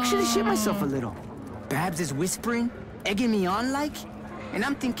 I actually shit myself a little. Babs is whispering, egging me on like, and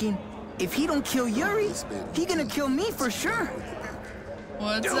I'm thinking, if he don't kill Yuri, he gonna kill me for sure.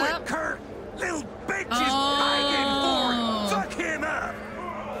 What's Do up? it, Kurt! Little bitch is begging for it! Fuck him up!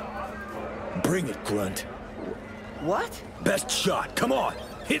 Bring it, Grunt. What? Best shot, come on,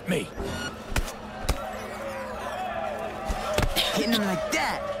 hit me. Hitting him like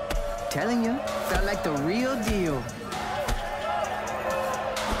that. Telling you, felt like the real deal.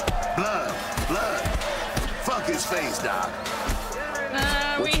 Blood. Fuck his face, Doc.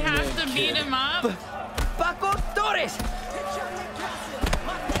 We have to beat him up? Paco Torres!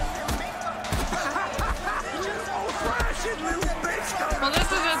 Well,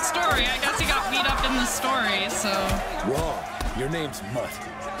 this is its story. I guess he got beat up in the story, so... Wrong. Your name's Mutt.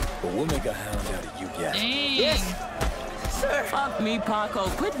 But we'll make a hound out of you yet. Dang. Yes, sir. Fuck me, Paco.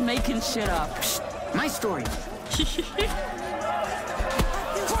 Quit making shit up. My story.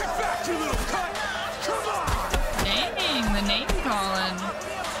 Dang, the name calling.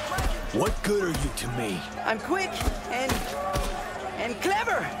 What good are you to me? I'm quick and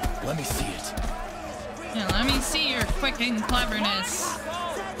clever. Let me see it. Yeah, let me see your quick and cleverness.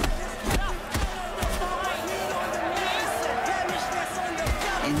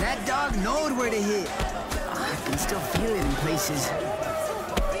 And that dog knowed where to hit. I can still feel it in places.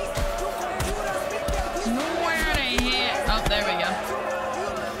 Nowhere to hit. Oh, there we go.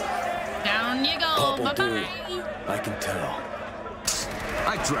 Down you go. Bye-bye. I can tell.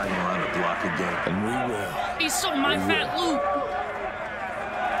 I drag him around the block again. And we will. He stole my fat loot.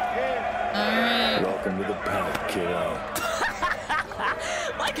 Alright. Welcome to the pack, kiddo.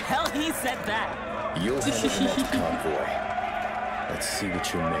 Like hell he said that. You'll handle the next convoy. Let's see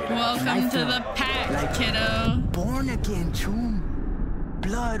what you're made of. Welcome to the pack, kiddo. Born again, Choom.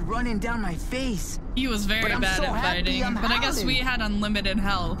 Blood running down my face. He was very bad at fighting, but I guess we had unlimited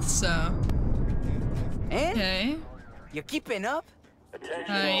health, so. And? Okay. You keeping up?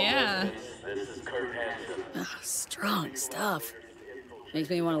 Yeah. Strong stuff. Makes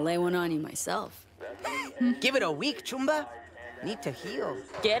me want to lay one on you myself. Give it a week, Chumba. Need to heal.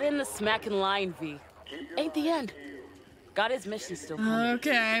 Get in the smacking line, V. Ain't the end. Got his mission still coming.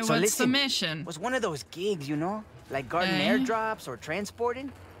 Okay, So what's listen, the mission? Was one of those gigs, you know? Like guarding Okay. airdrops or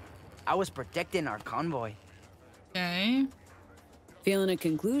transporting? I was protecting our convoy. Okay. Feeling a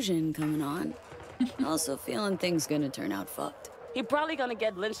conclusion coming on. Also feeling things gonna turn out fucked. He probably gonna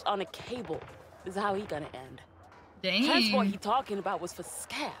get lynched on a cable. This is how he gonna end. Dang. Transport he talking about was for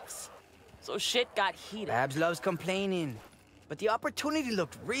scavs. So shit got heated. Babs loves complaining. But the opportunity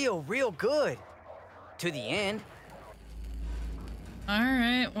looked real good. To the end.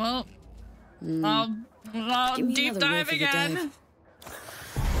 Alright, well. I'll Give me deep another roll dive for the again. dive.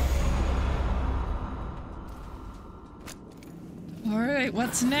 Alright,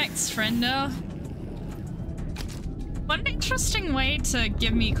 what's next, friendo? One interesting way to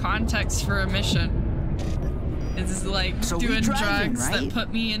give me context for a mission is like So we doing driving, drugs right? that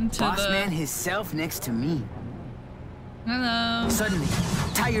put me into Boss the... man himself next to me. Hello. Suddenly,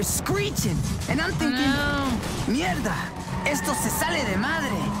 tires screeching, and I'm thinking, mierda, esto se sale de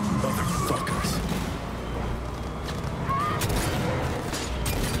madre. Motherfuckers.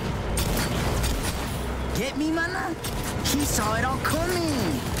 Get me, mana? He saw it all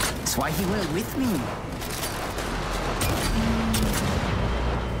coming. That's why he went with me.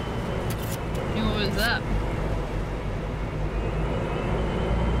 What was up?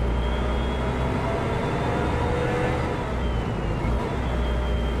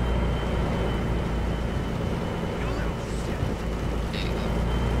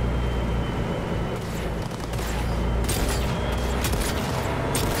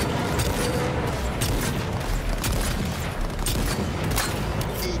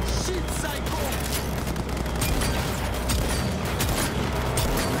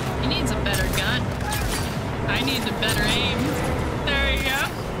 He needs a better gun. I need a better aim. There you go.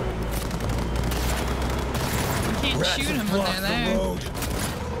 You can't shoot him when they're there.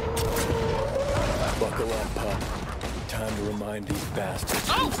 Buckle up, pup. Time to remind these bastards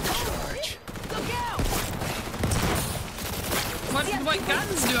who's in charge. What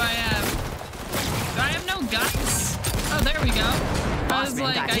guns do I have? Do I have no guns? Oh, there we go. I was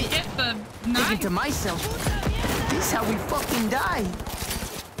like, I get the knife. Thinking to myself, this is how we fucking die.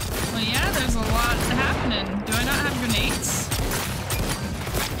 Well, yeah, there's a lot happening. Do I not have grenades?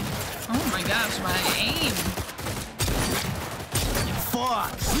 Oh my gosh, my aim.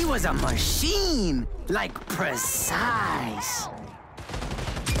 Fuck, he was a machine. Like, precise.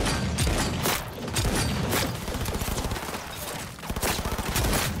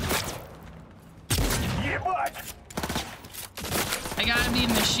 I gotta be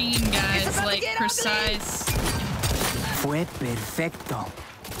machine, guys. Like, precise. Fue perfecto.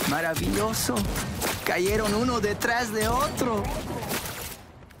 Maravilloso. Cayeron uno detrás de otro.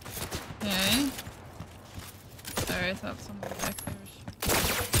 Okay. Sorry, I thought someone back there was...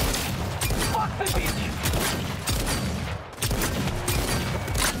 Fuck the bitch.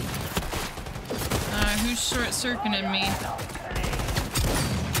 Who's short-circuiting me?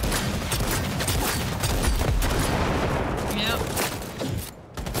 Yep.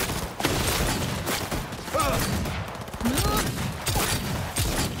 Move.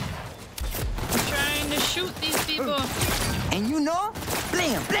 I'm trying to shoot these people. And you know,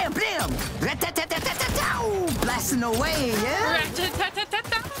 blam, blam, blam. Rat-tat-tat-tat-tat-tow. Blasting away, yeah?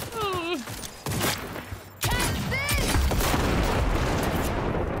 Rat-tat-tat-tat-tow.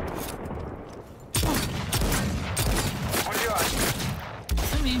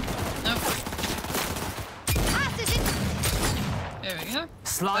 There we go.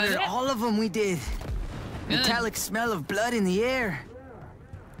 Slaughtered all of them, we did. Good. Metallic smell of blood in the air.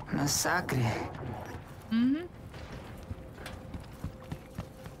 Massacre. Mm-hmm.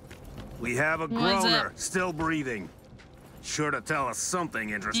 We have a What is groaner, still breathing. Sure to tell us something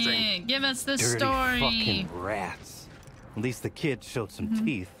interesting. Yeah, give us the Dirty story. fucking rats. At least the kid showed some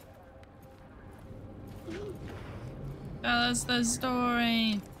teeth. Tell us the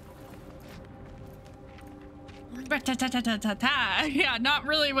story. Rat-tat-tat-tat-tat-ta. Yeah, not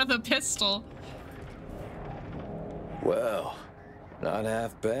really with a pistol. Well, not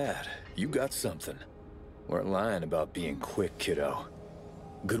half bad. You got something. Weren't lying about being quick, kiddo.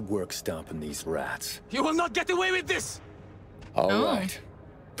 Good work stomping these rats. You will not get away with this! All right.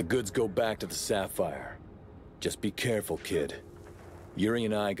 The goods go back to the Sapphire. Just be careful, kid. Yuri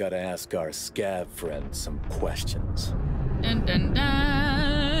and I gotta ask our scav friend some questions. Dun dun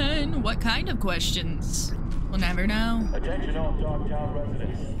dun. What kind of questions? We'll never know. Attention all Dogtown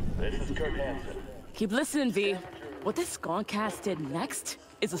residents. This is Kurt Hansen. Keep listening, V. What this Sconcast did next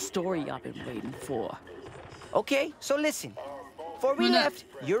is a story I've been waiting for. Okay, so listen. Before we left,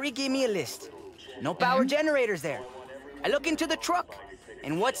 Yuri gave me a list. No power generators there. I look into the truck,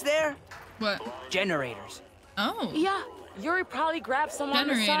 and what's there? What? Generators. Oh. Yeah, Yuri probably grabbed someone on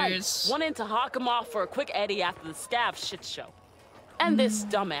the Generators. side, wanting to hawk him off for a quick Eddie after the staff shit show. And this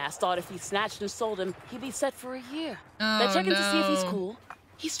dumbass thought if he snatched and sold him, he'd be set for a year. They check him to see if he's cool.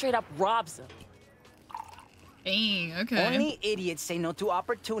 He straight up robs him. Dang, okay. Only idiots say no to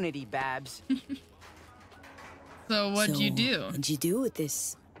opportunity, Babs. So what'd you do? What'd you do with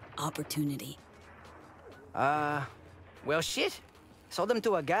this opportunity? Well, shit. Sold them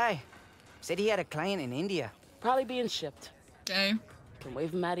to a guy. Said he had a client in India. Probably being shipped. Okay. Can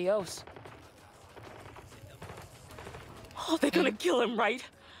wave him adios. Oh, they're gonna kill him, right?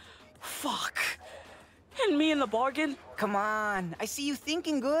 Fuck. And me in the bargain? Come on, I see you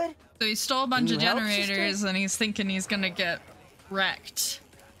thinking good. So he stole a bunch of Can you help, generators sister? and he's thinking he's gonna get wrecked.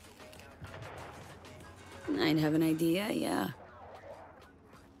 I'd have an idea, yeah.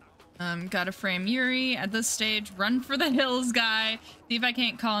 Gotta frame Yuri. At this stage, run for the hills, guy. See if I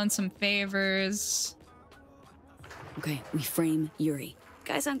can't call in some favors. Okay, we frame Yuri.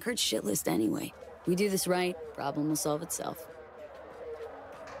 Guy's on Kurt's shit list anyway. We do this right, problem will solve itself.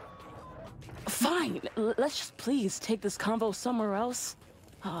 Fine. Let's just please take this convo somewhere else.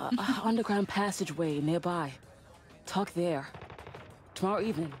 Underground passageway nearby. Talk there. Tomorrow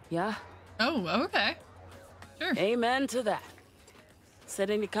evening, yeah? Oh, okay. Sure. Amen to that. Set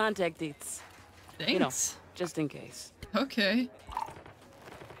any contact dates. Thanks. You know, just in case. Okay.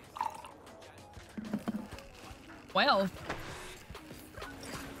 Well.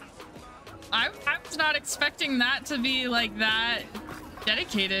 I was not expecting that to be like that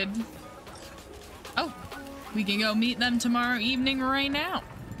dedicated. Oh, we can go meet them tomorrow evening right now.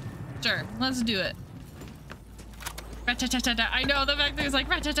 Sure, let's do it. Rat-ta-ta-ta-ta. I know the fact that he's like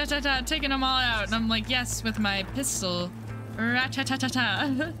rat-ta-ta-ta-ta, taking them all out, and I'm like, yes, with my pistol.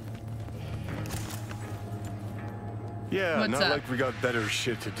 Rat-ta-ta-ta-ta. Yeah, What's not up? like we got better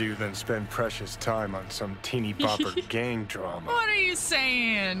shit to do than spend precious time on some teeny bopper gang drama. What are you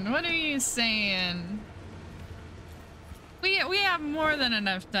saying? What are you saying? We have more than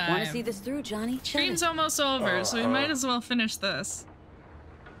enough time. Want to see this through, Johnny? Stream's almost over, so we might as well finish this.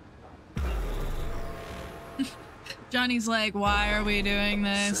 Johnny's like, why are we doing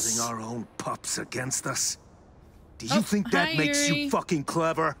this? Setting our own pups against us? Do you think that makes Yuri. you fucking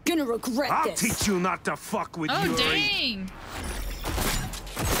clever? Gonna regret I'll this. teach you not to fuck with Oh, Yuri. dang!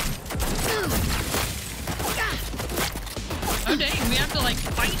 Oh, dang, we have to, like,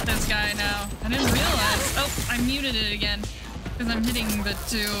 fight this guy now. I didn't realize. Oh, I muted it again. Because I'm hitting the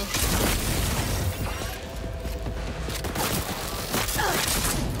two.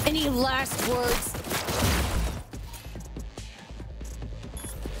 Any last words?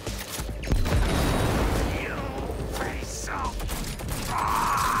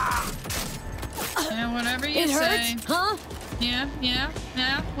 Yeah, whatever you It say. hurts, huh? Yeah.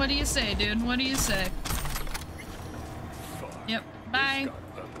 What do you say, dude? What do you say? Yep. Bye.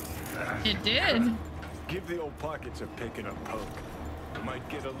 It did. Give the old pockets a pick and a poke. Might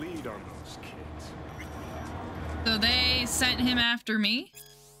get a lead on those kids. So they sent him after me.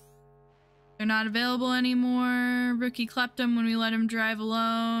 They're not available anymore. Rookie klept him when we let him drive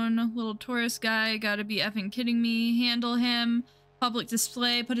alone. Little tourist guy, gotta be effing kidding me. Handle him. Public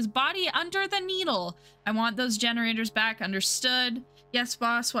display, put his body under the needle. I want those generators back, understood? Yes,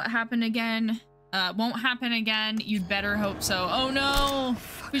 boss, what happened again? Won't happen again. You'd better hope so. Oh no!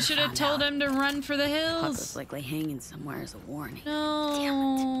 We should have told him to run for the hills. Paco's likely hanging somewhere as a warning.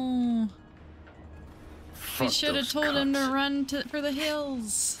 No. We Fuck should have those told him to cunts. run for the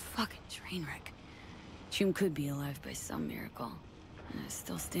hills. Fucking train wreck. June could be alive by some miracle. I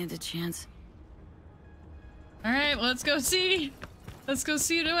still stand a chance. All right, let's go see. Let's go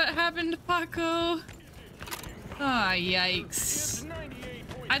see what happened to Paco. Ah, yikes.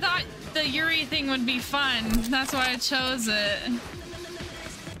 I thought the Yuri thing would be fun. That's why I chose it.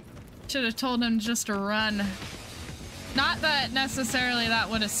 Should have told him just to run. Not that necessarily that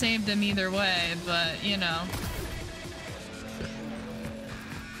would have saved him either way, but you know.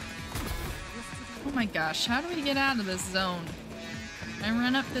 Oh my gosh, how do we get out of this zone? Can I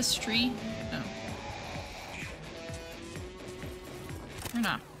run up this tree? No. Or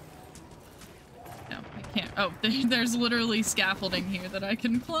not? No, I can't. Oh, there's literally scaffolding here that I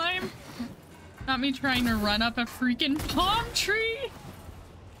can climb. Not me trying to run up a freaking palm tree.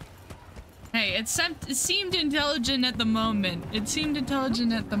 Hey, it seemed intelligent at the moment. It seemed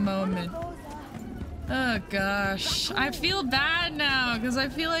intelligent at the moment. Oh gosh. I feel bad now because I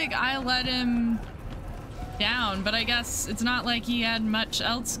feel like I let him down, but I guess it's not like he had much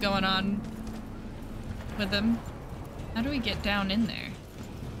else going on with him. How do we get down in there?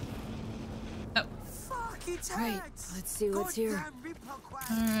 Oh. Right, let's see what's here.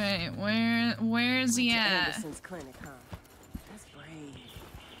 Alright, where's he at? Anderson's clinic, huh? That's brave.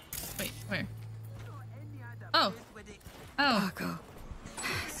 Wait, where? Oh. Oh. Paco.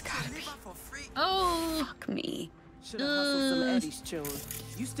 It's gotta be. Oh. Fuck me. Should've hustled some Eddie's tune.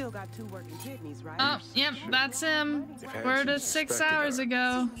 You still got 2 working kidneys, right? Oh, yep, that's him. Word of 6 hours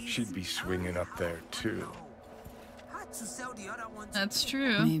ago. She'd be swinging up there too. That's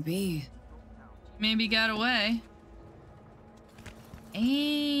true. Maybe got away.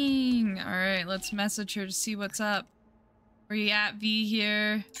 Dang. Alright, let's message her to see what's up. Where you at, V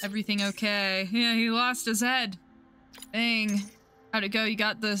here? Everything okay? Yeah, he lost his head. Dang. How'd it go? You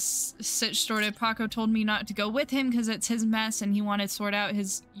got this sitch sorted. Paco told me not to go with him because it's his mess and he wanted to sort out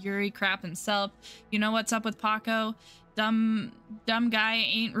his Yuri crap himself. You know what's up with Paco? Dumb guy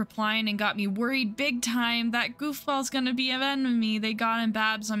ain't replying and got me worried big time. That goofball's gonna be an enemy. They got him,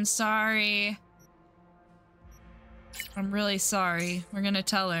 Babs. I'm sorry. I'm really sorry. We're gonna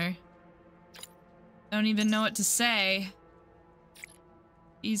tell her. Don't even know what to say.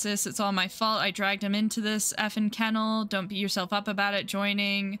 Jesus, it's all my fault. I dragged him into this effing kennel. Don't beat yourself up about it.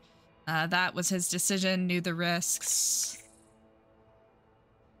 Joining. That was his decision. Knew the risks.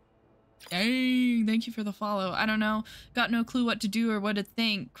 Dang, thank you for the follow. I don't know. Got no clue what to do or what to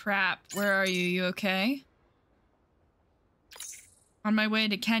think. Crap. Where are you? You okay? On my way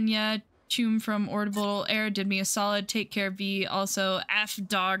to Kenya. Choom from Audible Air did me a solid. Take care, V. Also, F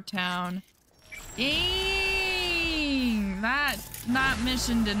Dogtown. Dang! That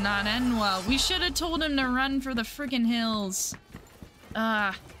mission did not end well. We should have told him to run for the freaking hills.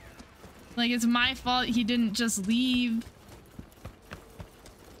 Like, it's my fault he didn't just leave.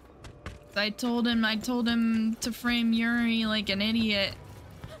 I told him to frame Yuri like an idiot.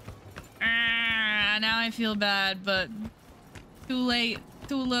 Now I feel bad, but too late.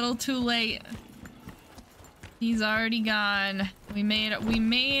 Too little, too late. He's already gone. We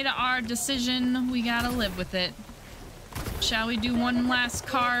made our decision. We gotta live with it. Shall we do one last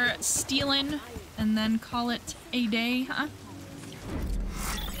car stealing and then call it a day, huh?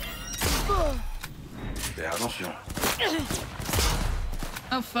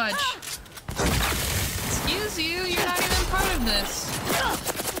 Oh, fudge. Excuse you, you're not even part of this.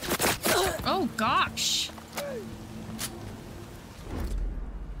 Oh, gosh.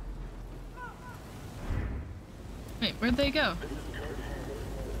 Wait, where'd they go?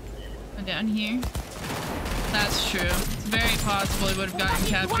 Oh, down here? That's true. It's very possible he would have gotten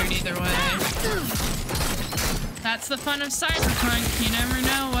captured either way. That's the fun of Cyberpunk. You never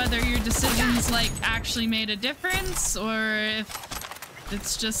know whether your decisions, like, actually made a difference or if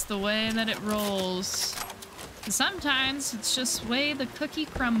it's just the way that it rolls. Sometimes it's just the way the cookie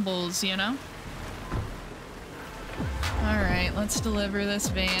crumbles, you know? Alright, let's deliver this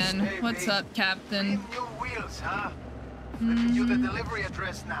van. What's up, Captain? Wheels, huh? Let you the delivery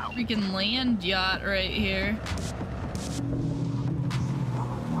address now. Freaking land yacht right here.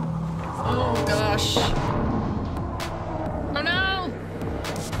 Oh gosh. Oh no!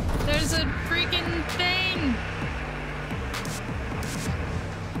 There's a freaking thing!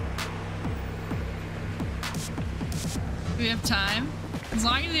 Do we have time? As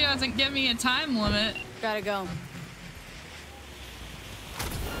long as he doesn't give me a time limit. Gotta go.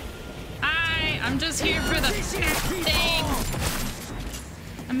 I'm just here for the fat thing.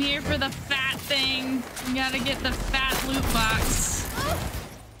 I'm here for the fat thing. You gotta get the fat loot box.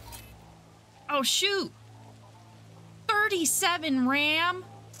 Oh, shoot. 37 RAM?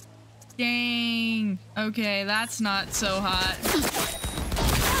 Dang. Okay, that's not so hot.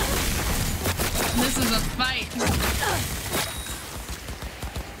 This is a fight.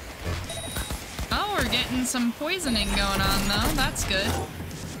 Oh, we're getting some poisoning going on, though. That's good.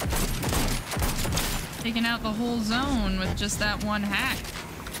 Taking out the whole zone with just that one hack.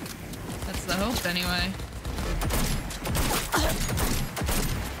 That's the hope, anyway.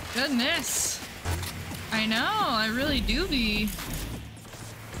 Goodness. I know, I really do be.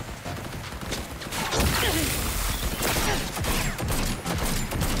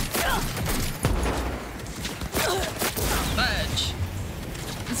 Fudge.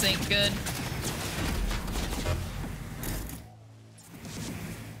 This ain't good.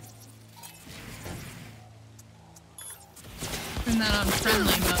 Turn that on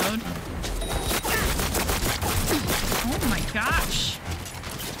friendly mode. Oh my gosh.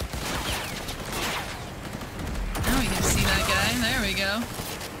 Now we can see that guy. There we go.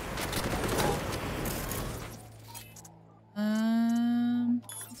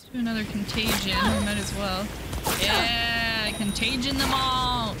 Let's do another contagion. We might as well. Yeah, contagion them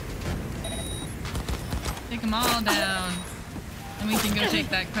all. Take them all down. And we can go take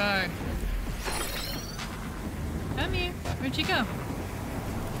that car. Come here. Where'd you go?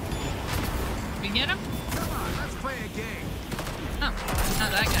 Did we get him? Come on, let's play a game. Oh,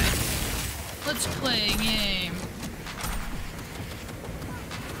 not that guy. Let's play a game.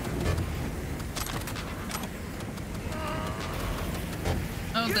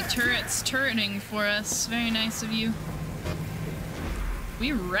 Oh, the turret's turreting for us. Very nice of you.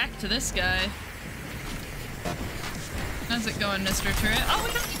 We wrecked this guy. How's it going, Mr. Turret? Oh,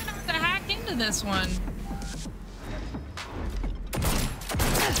 we don't even have to hack into this one.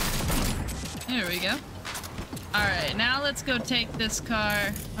 There we go. Alright, now let's go take this car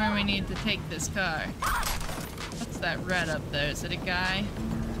where we need to take this car. What's that red up there? Is it a guy?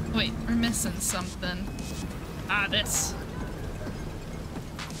 Wait, we're missing something. Ah, this.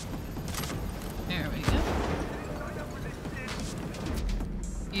 There we go.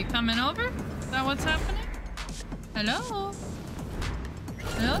 You coming over? Is that what's happening? Hello?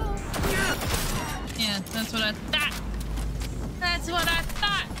 Hello? Yeah, that's what I thought. That's what I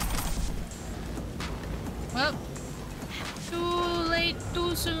thought. Well, too late,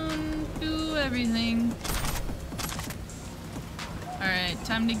 too soon, do everything. Alright,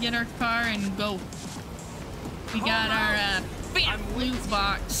 time to get our car and go. We got our loot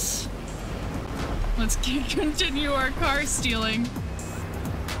box. Let's continue our car stealing.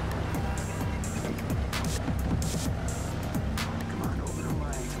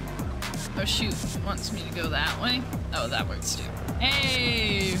 Oh shoot, it wants me to go that way. Oh, that works too.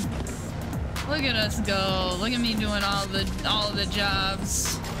 Hey! Look at us go. Look at me doing all the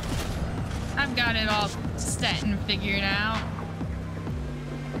jobs. I've got it all set and figured out.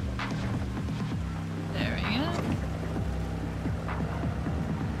 There we go.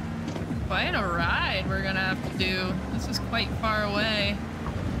 Quite a ride we're gonna have to do. This is quite far away.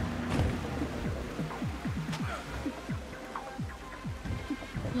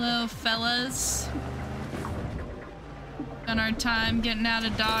 Hello, fellas. Done our time getting out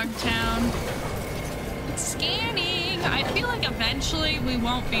of Dogtown. Scanning! I feel like eventually we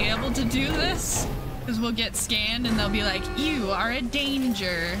won't be able to do this because we'll get scanned and they'll be like, you are a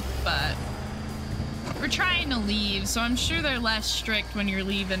danger. But we're trying to leave, so I'm sure they're less strict when you're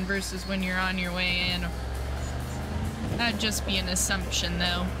leaving versus when you're on your way in. That'd just be an assumption,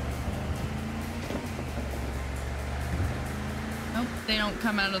 though. Hope they don't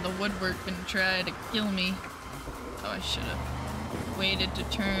come out of the woodwork and try to kill me. Oh, I should have waited to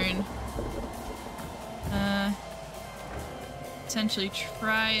turn. Potentially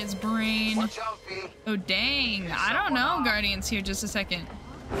try his brain. Oh, dang. I don't know, Guardian's here. Just a second.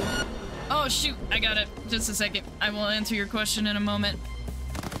 Oh, shoot. I got it. Just a second. I will answer your question in a moment.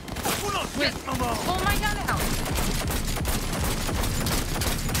 Wait. Oh, my God. Ow.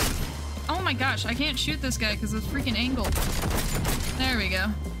 Oh, my gosh. I can't shoot this guy because of the freaking angle. There we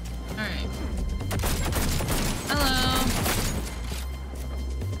go. All right. Hello.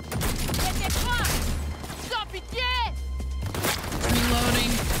 Stop it, yeah!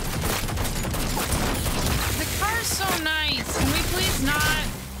 Reloading. The car's so nice. Can we please not?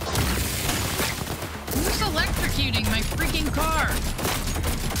 Who's electrocuting my freaking car?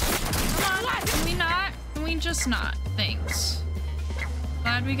 Come on. Can we not? Can we just not? Thanks.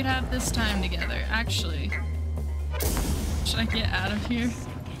 Glad we could have this time together. Actually, should I get out of here?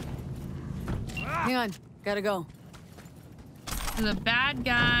 Hang on. Gotta go. The bad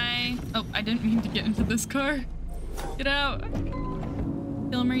guy. Oh, I didn't mean to get into this car. Get out.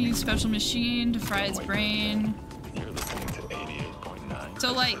 Kilmer used special machine to fry his brain.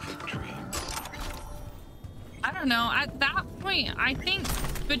 So, like, I don't know. At that point, I think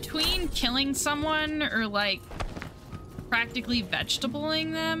between killing someone or, like, practically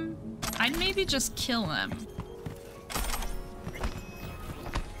vegetabling them, I'd maybe just kill them.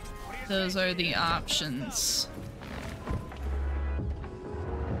 Those are the options.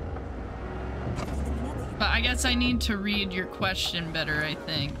 But I guess I need to read your question better, I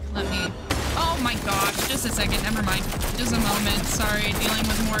think. Let me... Oh my gosh, just a second, never mind. Just a moment, sorry, dealing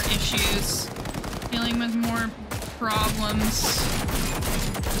with more issues. Dealing with more problems.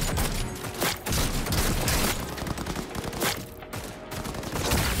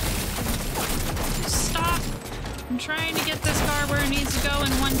 Stop! I'm trying to get this car where it needs to go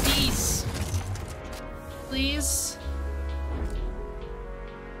in one piece. Please?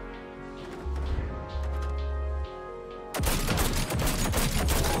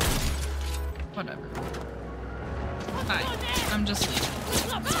 Whatever. Hi. I'm just leaving.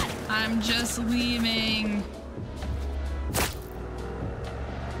 I'm just leaving.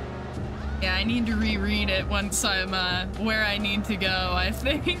 Yeah, I need to reread it once I'm where I need to go, I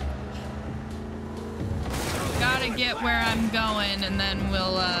think. Gotta get where I'm going and then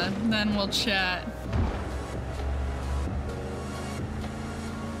we'll chat.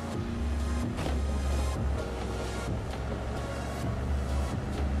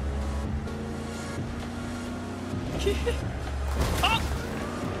 Oh!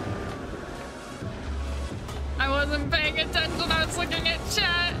 I wasn't paying attention. I was looking at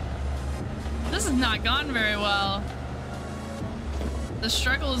chat. This has not gone very well. The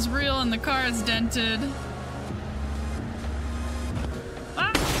struggle is real and the car is dented.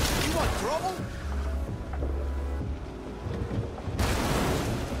 Ah! You want trouble?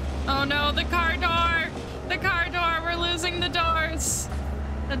 Oh no, the car door! The car door! We're losing the doors!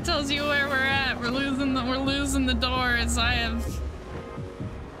 That tells you where we're at. We're losing the doors. I have...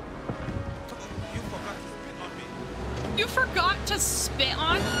 You forgot to spit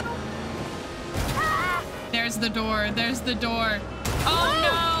on me? There's the door. There's the door. Oh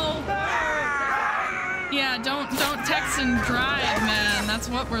no! Yeah, don't text and drive, man. That's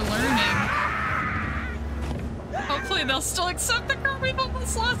what we're learning. Hopefully they'll still accept the car. We've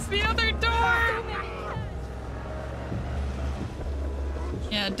almost lost the other door.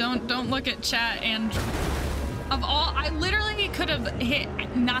 Yeah, don't look at chat and of all, I literally could have hit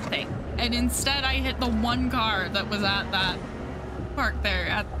nothing. And instead I hit the one car that was at that park there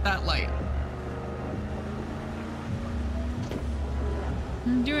at that light.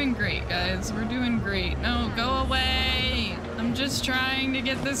 We're doing great, guys. We're doing great. No, go away. I'm just trying to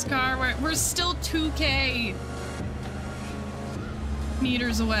get this car where we're still 2K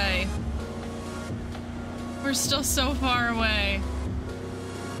meters away. We're still so far away.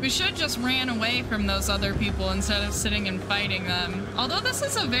 We should just ran away from those other people instead of sitting and fighting them. Although this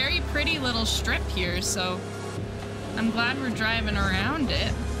is a very pretty little strip here, so I'm glad we're driving around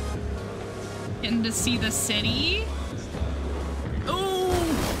it. Getting to see the city. Ooh!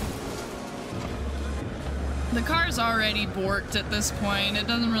 The car's already borked at this point. It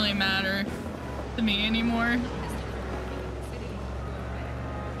doesn't really matter to me anymore.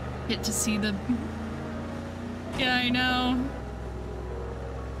 Get to see the... Yeah, I know.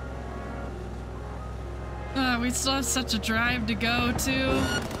 We still have such a drive to go, too.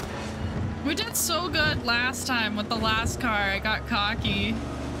 We did so good last time with the last car. I got cocky.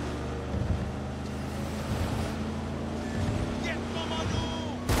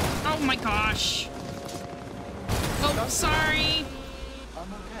 Oh my gosh. Oh, sorry.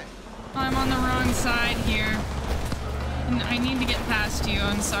 I'm on the wrong side here. I need to get past you.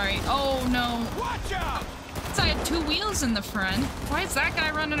 I'm sorry. Oh, no. Watch out! So I had two wheels in the front. Why is that guy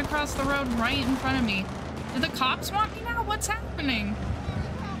running across the road right in front of me? Do the cops want me now? What's happening?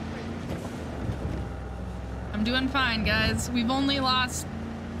 I'm doing fine, guys. We've only lost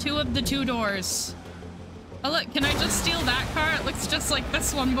 2 of the 2 doors. Oh, look, can I just steal that car? It looks just like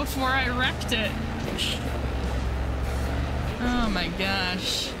this one before I wrecked it. Oh my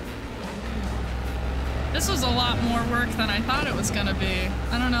gosh. This was a lot more work than I thought it was gonna be.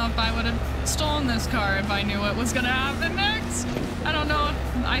 I don't know if I would have stolen this car if I knew what was gonna happen next. I don't know.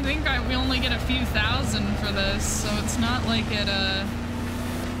 I think we only get a few thousand for this, so it's not like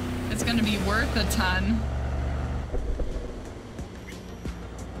it's gonna be worth a ton.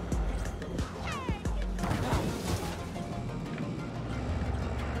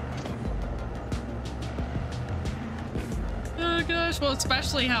 Oh gosh, well,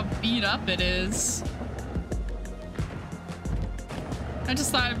 especially how beat up it is. I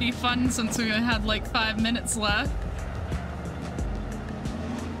just thought it'd be fun since we had like 5 minutes left.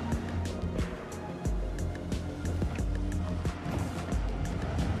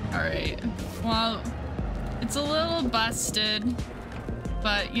 Alright, well, it's a little busted,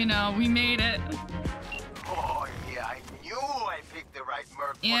 but you know, we made it. Oh yeah, I knew I picked the right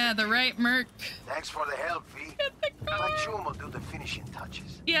Merc. Yeah, the right Merc. Thanks for the help, V. Like June will do the finishing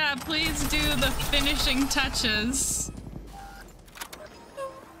touches. Yeah, please do the finishing touches.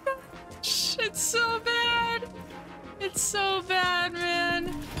 It's so bad. It's so bad,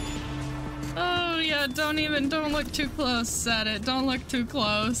 man. Oh yeah, don't look too close at it. Don't look too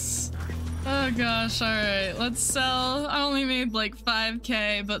close. Oh gosh, alright, let's sell. I only made like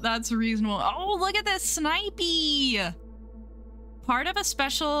 5K, but that's reasonable. Oh, look at this snipey! Part of a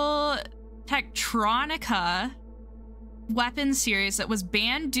special Tektronica weapon series that was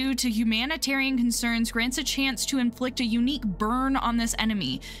banned due to humanitarian concerns grants a chance to inflict a unique burn on this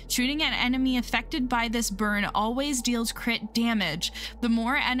enemy. Shooting an enemy affected by this burn always deals crit damage. The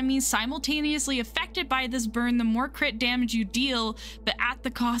more enemies simultaneously affected by this burn, the more crit damage you deal, but at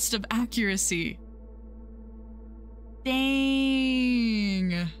the cost of accuracy.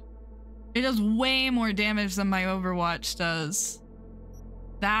 Dang. It does way more damage than my Overwatch does.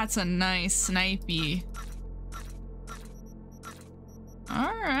 That's a nice snipey.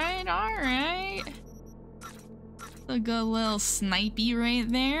 Alright, alright. A good little snipey right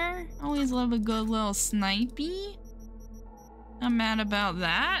there. Always love a good little snipey. Not mad about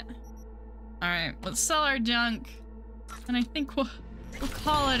that. Alright, let's sell our junk. And I think we'll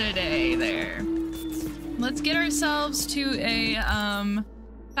call it a day there. Let's get ourselves to a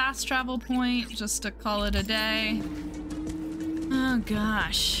fast travel point just to call it a day. Oh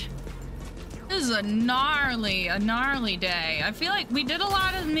gosh. This is a gnarly day. I feel like we did a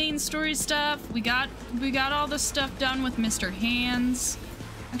lot of main story stuff. We got all the stuff done with Mr. Hands.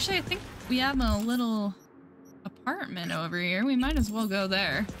 Actually, I think we have a little apartment over here. We might as well go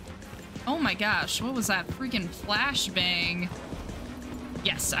there. Oh my gosh, what was that freaking flashbang?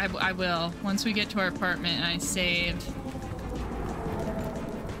 Yes, I will. Once we get to our apartment and I save,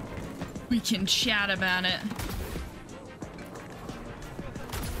 we can chat about it.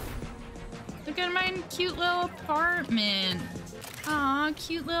 Look at my cute little apartment. Aw,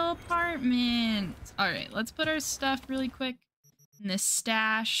 cute little apartment. All right, let's put our stuff really quick in this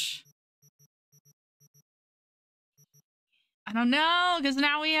stash. I don't know, because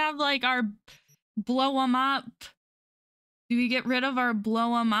now we have like our blow 'em up. Do we get rid of our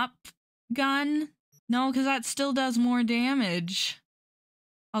blow 'em up gun? No, because that still does more damage.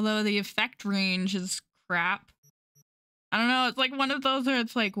 Although the effect range is crap. I don't know, it's like one of those where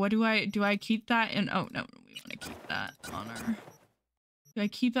it's like, what do I keep that in? Oh, no, we want to keep that on our... Do I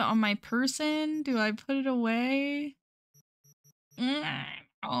keep it on my person? Do I put it away? Oh,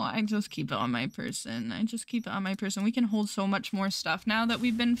 I just keep it on my person. I just keep it on my person. We can hold so much more stuff now that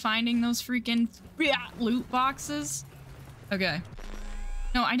we've been finding those freaking loot boxes. Okay.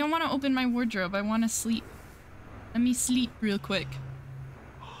 No, I don't want to open my wardrobe. I want to sleep. Let me sleep real quick.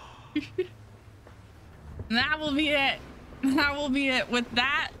 That will be it. That will be it. With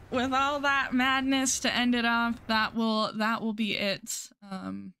that, with all that madness to end it off, that will be it.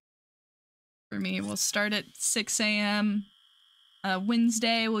 For me, we'll start at 6 a.m.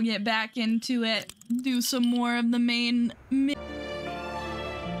 Wednesday. We'll get back into it, do some more of the main